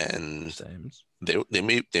 and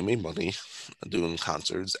they made money doing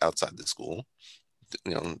concerts outside the school,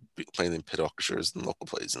 playing in pit orchestras and local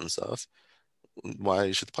plays and stuff.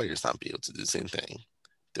 Why should the players not be able to do the same thing?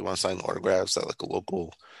 They want to sign autographs at like a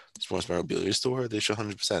local sports memorabilia store, they should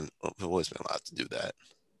 100% have always been allowed to do that.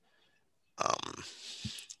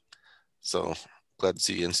 So glad to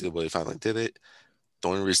see NCAA finally did it. The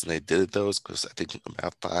only reason they did it though is because I think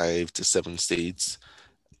about 5 to 7 states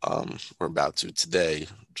we're about to today,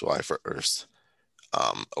 July 1st,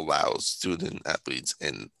 allows student athletes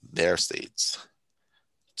in their states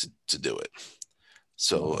to do it.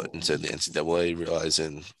 So instead of the NCAA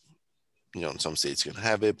realizing, some states can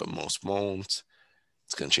have it, but most won't,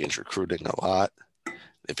 it's going to change recruiting a lot.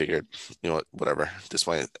 They figured, whatever, this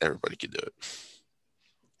way everybody could do it.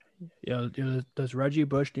 Yeah, does Reggie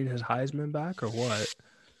Bush need his Heisman back or what?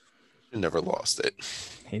 He never lost it.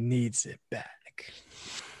 He needs it back.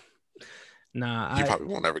 Nah, he probably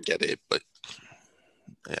won't ever get it, but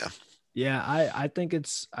yeah. Yeah, I think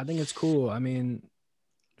it's cool. I mean,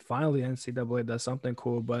 finally NCAA does something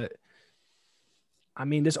cool, but I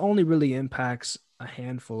mean, this only really impacts a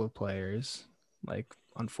handful of players. Like,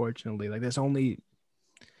 unfortunately, like there's only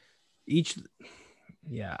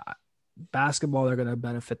basketball, they're going to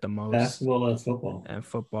benefit the most. Basketball and football. And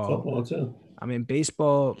football. Football too. I mean,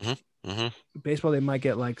 baseball, Mm-hmm. baseball, they might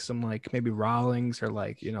get like some like maybe Rawlings or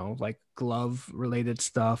like, like glove related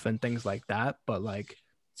stuff and things like that. But like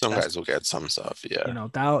some guys will get some stuff. Yeah.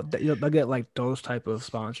 They'll get like those type of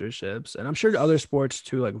sponsorships. And I'm sure other sports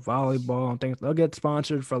too, like volleyball and things, they'll get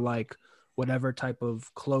sponsored for like whatever type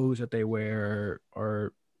of clothes that they wear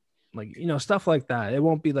or like, stuff like that. It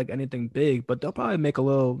won't be like anything big, but they'll probably make a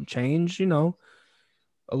little change, a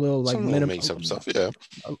little like minimum, make some stuff, yeah,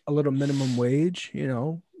 a little minimum wage,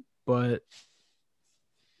 but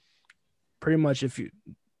pretty much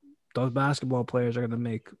those basketball players are going to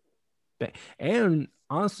make, and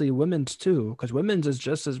honestly, women's too, because women's is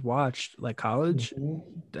just as watched like college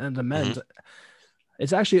and the men's.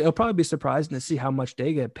 It'll probably be surprising to see how much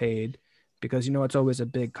they get paid. Because it's always a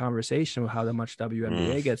big conversation with how much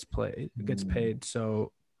WNBA gets paid.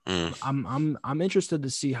 So I'm interested to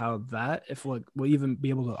see how that, if we'll even be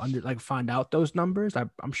able to find out those numbers.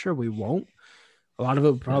 I'm sure we won't. A lot of it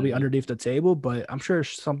will probably underneath the table, but I'm sure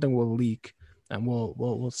something will leak and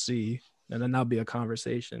we'll see, and then that'll be a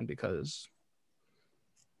conversation because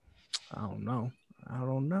I don't know. I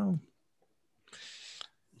don't know.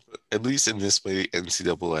 At least in this way,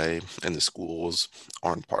 NCAA and the schools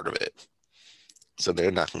aren't part of it. So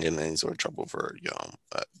they're not going to get in any sort of trouble for,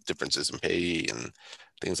 differences in pay and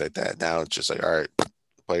things like that. Now it's just like, all right,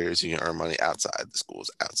 players, you can earn money outside the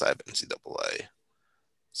schools, outside of NCAA.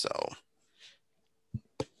 So,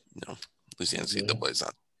 at least the NCAA is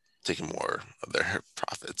not taking more of their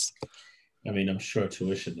profits. I mean, I'm sure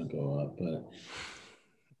tuition will go up, but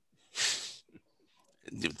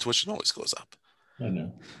the tuition always goes up. I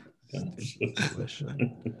know.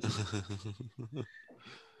 Tuition.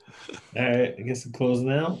 All right, I guess we're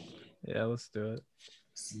closing out. Yeah, let's do it.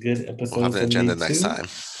 It's a good episode. We'll have an agenda next time.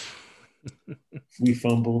 We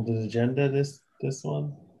fumbled the agenda this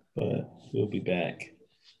one, but we'll be back.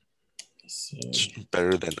 So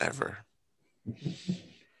better than ever.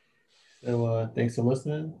 So thanks for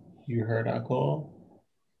listening. You heard our call.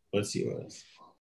 What's yours?